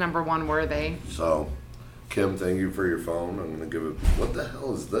that was number 1 worthy. So, Kim, thank you for your phone. I'm going to give it... What the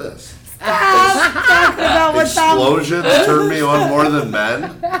hell is this? About what's up. Explosions turn me on more than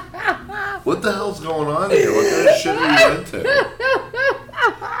men? What the hell's going on here? What kind of shit are you into?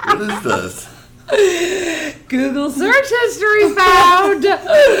 What is this? Google search history found.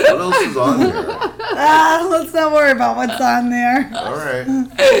 What else is on here? Let's not worry about what's on there. All right.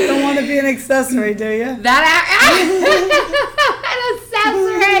 Don't want to be an accessory, do you?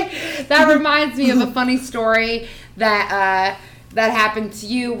 That reminds me of a funny story that happened to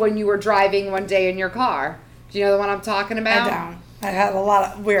you when you were driving one day in your car. Do you know the one I'm talking about? I don't. I had a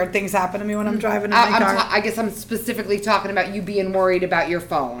lot of weird things happen to me when I'm driving in my car. I guess I'm specifically talking about you being worried about your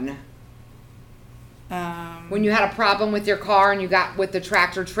phone. When you had a problem with your car and you got with the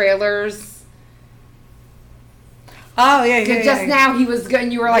tractor trailers. Oh, yeah. Just now he was good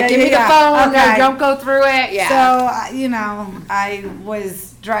and you were like, Yeah, give me the yeah. phone. Okay. No, don't go through it. Yeah. So, I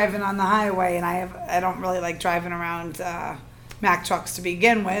was driving on the highway, and I don't really like driving around Mack trucks to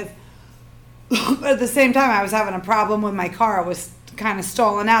begin with. But at the same time, I was having a problem with my car. It was kind of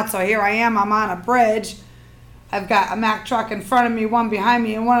stalling out. So here I am. I'm on a bridge. I've got a Mack truck in front of me, one behind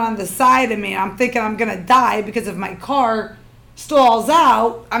me, and one on the side of me. I'm thinking I'm going to die because if my car stalls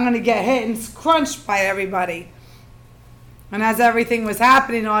out, I'm going to get hit and crunched by everybody. And as everything was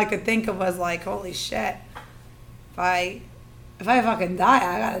happening, all I could think of was like, holy shit. If I fucking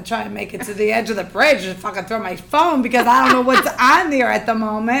die, I got to try and make it to the edge of the bridge and fucking throw my phone because I don't know what's on there at the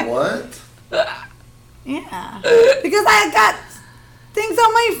moment. What? Yeah. Because I got things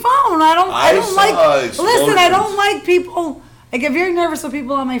on my phone. I don't like explosions. listen, I don't like people I get very nervous with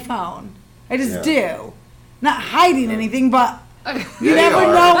people on my phone. I just Yeah. do. Not hiding anything, but you Yeah, never you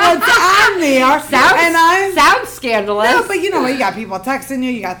are. know what's on there. Sounds scandalous. No, but you know, you got people texting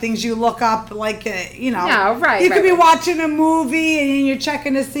you. You got things you look up, like you know. No, right, You could right, be right. watching a movie and you're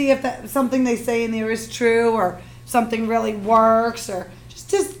checking to see if something they say in there is true, or something really works, or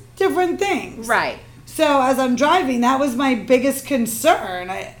just different things. Right. So as I'm driving, that was my biggest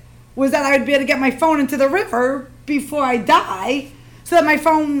concern. Was that I would be able to get my phone into the river before I die, so that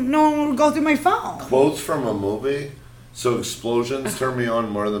no one would go through my phone. Quotes from a movie. So explosions turn me on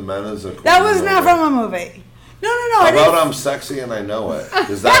more than men is a quote. That was not from a movie. No. How I about didn't- I'm sexy and I know it?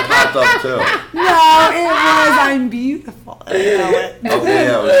 Because that popped up too. No, it was I'm beautiful. I know it. Okay,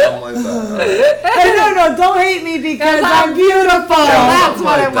 yeah, it was something like that. Hey, no, don't hate me because I'm beautiful. That's Something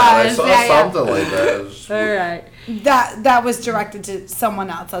what like it that. was. I saw Yeah, yeah. something like that. It was- All right. That was directed to someone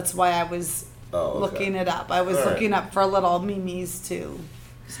else. That's why I was Oh, okay. looking it up. I was All right. looking up for little memes to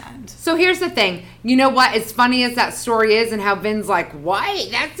send. So here's the thing. You know what? As funny as that story is, and how Vin's like, "Why?"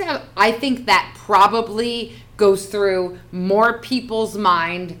 I think that probably goes through more people's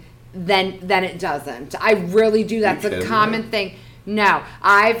mind than it doesn't. I really do. That's a kidding common me? thing. No,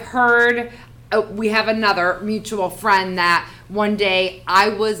 I've heard. We have another mutual friend that one day I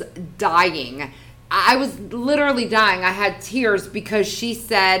was dying. I was literally dying. I had tears because she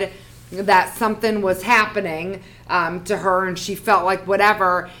said that something was happening to her, and she felt like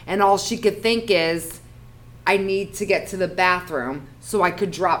whatever, and all she could think is, I need to get to the bathroom so I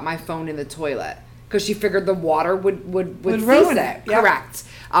could drop my phone in the toilet, because she figured the water would Would cease ruin it. it, yep. Correct.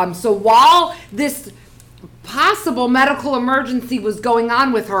 So while this possible medical emergency was going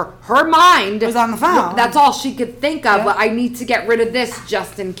on with her mind Was on the phone. That's all she could think of. Yep. But I need to get rid of this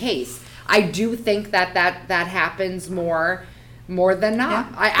just in case. I do think that happens more than not.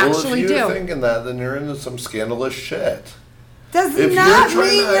 Yeah. I actually well, if you're do. thinking that, then you're into some scandalous shit. Does If not you're trying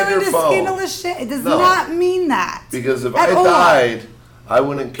mean to hide you're your into phone. scandalous shit. It does No. not mean that. Because if At I all. died, I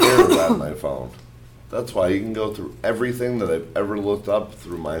wouldn't care about my phone. That's why you can go through everything that I've ever looked up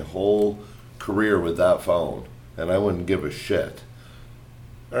through my whole career with that phone, and I wouldn't give a shit.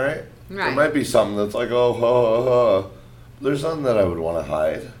 All right? There Right. might be something that's like, oh, ha, ha, ha. There's nothing that I would want to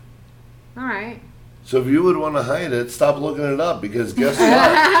hide. All right. So if you would want to hide it, stop looking it up, because guess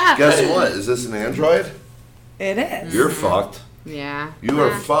what? Guess what? Is this an Android? It is. You're fucked. Yeah. You are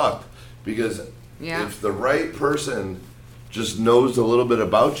Yeah. fucked. Because Yeah. if the right person just knows a little bit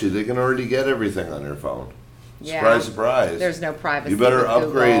about you, they can already get everything on your phone. Yeah. Surprise, surprise. There's no privacy. You better with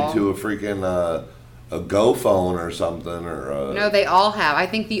upgrade Google. to a freaking a Go phone or something, or No, they all have. I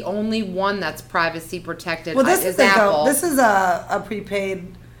think the only one that's privacy protected Well, this is is a Apple. This is a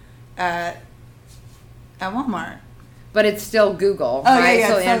prepaid at Walmart. But it's still Google, Oh, yeah, right? yeah,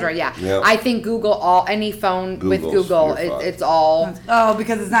 So so- Android, yeah. Yep. I think Google, any phone with Google's Google, your fuck. it's all Oh,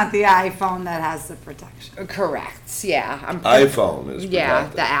 because it's not the iPhone that has the protection. correct. Yeah. iPhone is Yeah,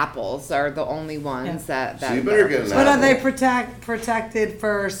 protected. the Apples are the only ones that. So you better get an But are they Apple. protected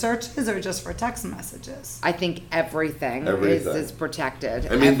for searches or just for text messages? I think everything, Everything. is protected.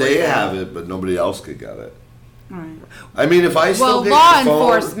 I mean, they Everything. have it, but nobody else could get it. All right. I mean, if I still Well, get law your phone,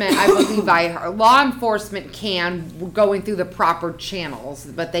 enforcement, I believe law enforcement can, going through the proper channels,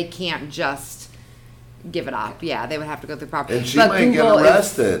 but they can't just give it up. Yeah, they would have to go through proper. and she but might Google get is-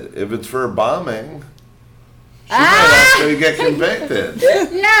 arrested if it's for bombing. She might Ah! actually get convicted. Yeah,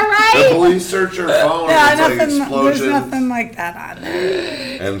 The right. police search her phone, Yeah, and it's like there's explosions nothing like that on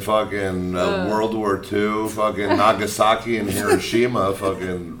there. and fucking World War II, fucking Nagasaki and Hiroshima,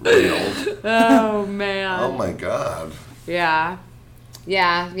 fucking reels. Oh man. Oh my god. Yeah.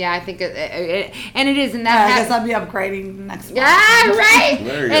 Yeah, I think and it is, and Yeah, I that guess I'll be upgrading next month. yeah, right.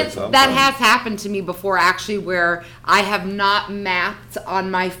 There you And go, that something. has happened to me before, actually, where I have not mapped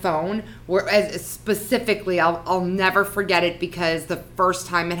on my phone. Whereas specifically, I'll never forget it, because the first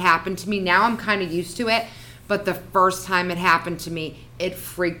time it happened to me, now I'm kind of used to it, but the first time it happened to me, it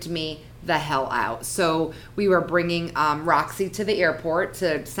freaked me the hell out. So we were bringing Roxy to the airport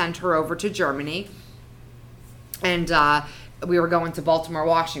to send her over to Germany, and we were going to Baltimore,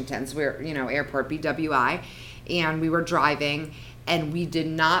 Washington. So we were, airport BWI, and we were driving, and we did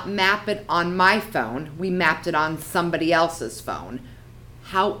not map it on my phone. We mapped it on somebody else's phone.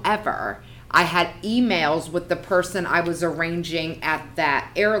 However, I had emails with the person I was arranging at that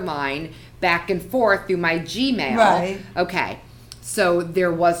airline back and forth through my Gmail. Right. Okay. So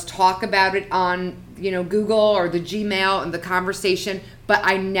there was talk about it on, Google or the Gmail and the conversation, but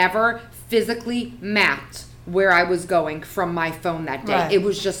I never physically mapped where I was going from my phone that day. Right. It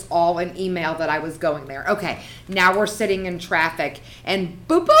was just all an email that I was going there. Okay, now we're sitting in traffic and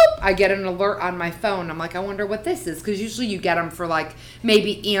boop, boop, I get an alert on my phone. I'm like, I wonder what this is. Because usually you get them for like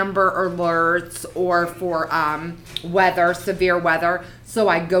maybe Amber alerts or for weather, severe weather. So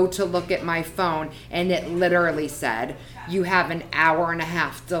I go to look at my phone and it literally said, you have an hour and a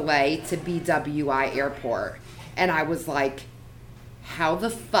half delay to BWI Airport. And I was like, how the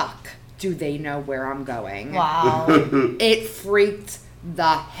fuck do they know where I'm going? Wow. It freaked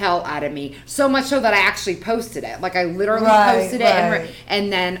the hell out of me. So much so that I actually posted it. Like I literally posted it. Right.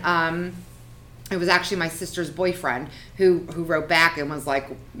 And then it was actually my sister's boyfriend who wrote back and was like,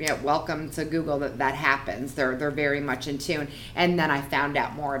 yeah, welcome to Google, that happens. They're very much in tune. And then I found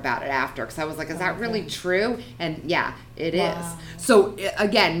out more about it after because I was like, is that really true? And yeah, it is. So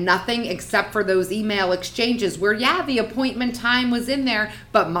again, nothing except for those email exchanges where, yeah, the appointment time was in there,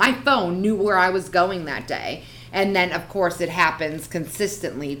 but my phone knew where I was going that day. And then, of course, it happens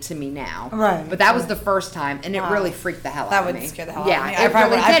consistently to me now. Right. But that was the first time, and it really freaked the hell out of me. That would scare the hell yeah, out of me. it I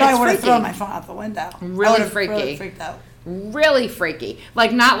probably, really I did. probably It's would have freaky. thrown my phone out the window. Really freaky. Really freaked out. Really freaky.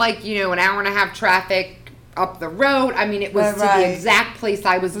 Like, not like, an hour and a half traffic up the road. I mean, it was to Right. the exact place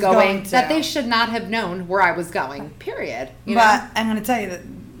I was going going to. that they should not have known where I was going, period. You But know? I'm going to tell you that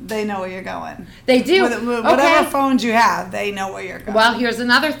they know where you're going. They do. Whatever Okay. phones you have, they know where you're going. Well, here's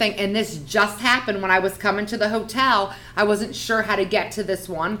another thing, and this just happened when I was coming to the hotel. I wasn't sure how to get to this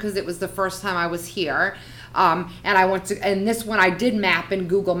one because it was the first time I was here. And I went to, and this one I did map in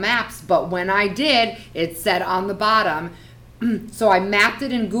Google Maps, but when I did, it said on the bottom, so I mapped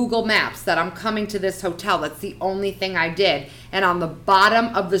it in Google Maps that I'm coming to this hotel. That's the only thing I did. And on the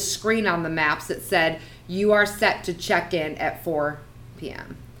bottom of the screen on the maps, it said, you are set to check in at 4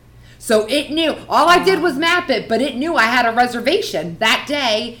 p.m. So it knew. All I did was map it, but it knew I had a reservation that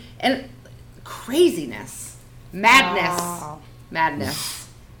day. And craziness. Madness. Wow. Madness.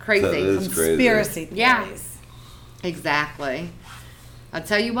 That Crazy. is crazy. Conspiracy theories. Yeah. Exactly. I'll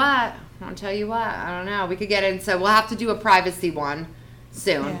tell you what. I don't know. We could get into, we'll have to do a privacy one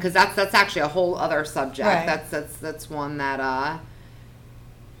soon Yeah. because that's actually a whole other subject. Right. That's one that,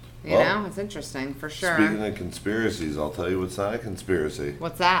 you Well, know, it's interesting for sure. Speaking of conspiracies, I'll tell you what's not a conspiracy.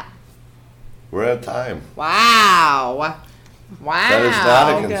 What's that? We're at time. Wow. That is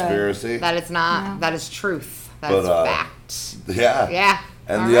not a Okay. conspiracy. That is not. No. That is truth. That But, is fact. Yeah. Yeah.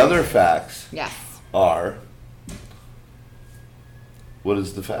 And All the right. other facts Yes. are. What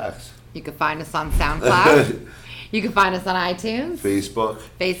is the facts? You can find us on SoundCloud. You can find us on iTunes. Facebook.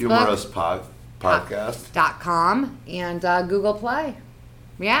 Facebook. Humorous podcast. .com and Google Play.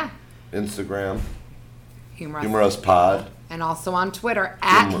 Yeah. Instagram. Humorous. Humorous Pod. And also on Twitter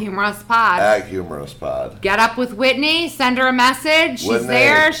at Humor- Humorous Pod. At Humorous Pod. Get up with Whitney. Send her a message. She's Whitney.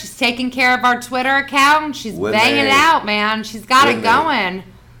 there. She's taking care of our Twitter account. She's Whitney. banging it out, man. She's got Whitney. it going.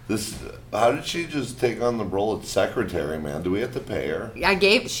 This. How did she just take on the role of secretary, man? Do we have to pay her?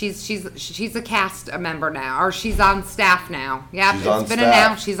 She's a cast member now, or she's on staff now. Yep, She's it's on been staff.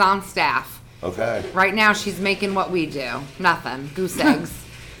 announced. She's on staff. Okay. Right now, she's making what we do. Nothing. Goose eggs.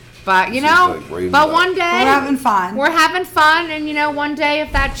 But, you She's know, like Raven but Buck. one day. We're having fun. We're having fun, and, one day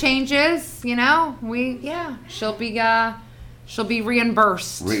if that changes, she'll be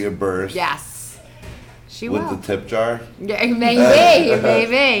reimbursed. Reimbursed. Yes. She With will. the tip jar? Yeah,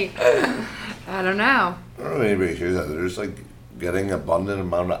 maybe. I don't know. I don't know if anybody hears that. There's like getting abundant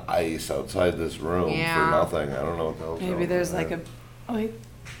amount of ice outside this room Yeah. for nothing. I don't know what the hell's Maybe wrong there's with like that. a. Oh, wait.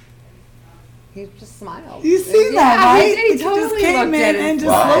 He just smiled. You see Yeah, that, right? he did. He just totally came looked in at and it.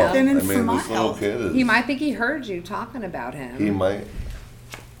 just Wow. looked in and I mean, this little smiled. kid is. He might think he heard you talking about him. He might.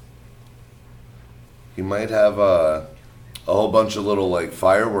 He might have a whole bunch of little like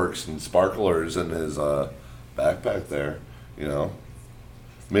fireworks and sparklers in his backpack there.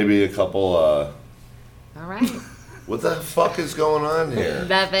 Maybe a couple. All right. What the fuck is going on here?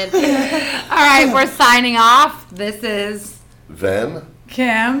 Nothing. All right, we're signing off. This is Ven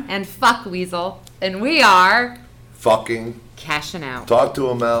Kim. and Fuck Weasel, and we are fucking cashing out. talk to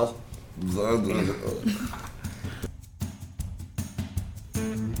him, Al.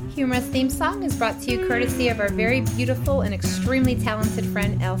 Humorous theme song is brought to you courtesy of our very beautiful and extremely talented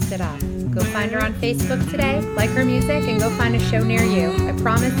friend El Sira. Go find her on Facebook today, like her music, and go find a show near you. I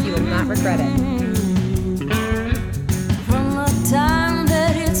promise you will not regret it. From the time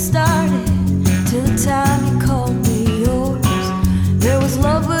that it started to the time you called me yours, there was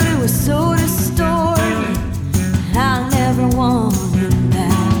love, but it was so distorted. I never wanted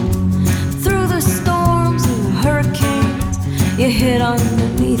that. Through the storms and the hurricanes, you hid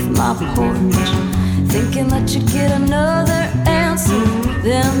underneath my porch, thinking that you'd get another answer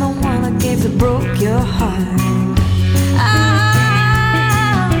than the one I games that broke your heart.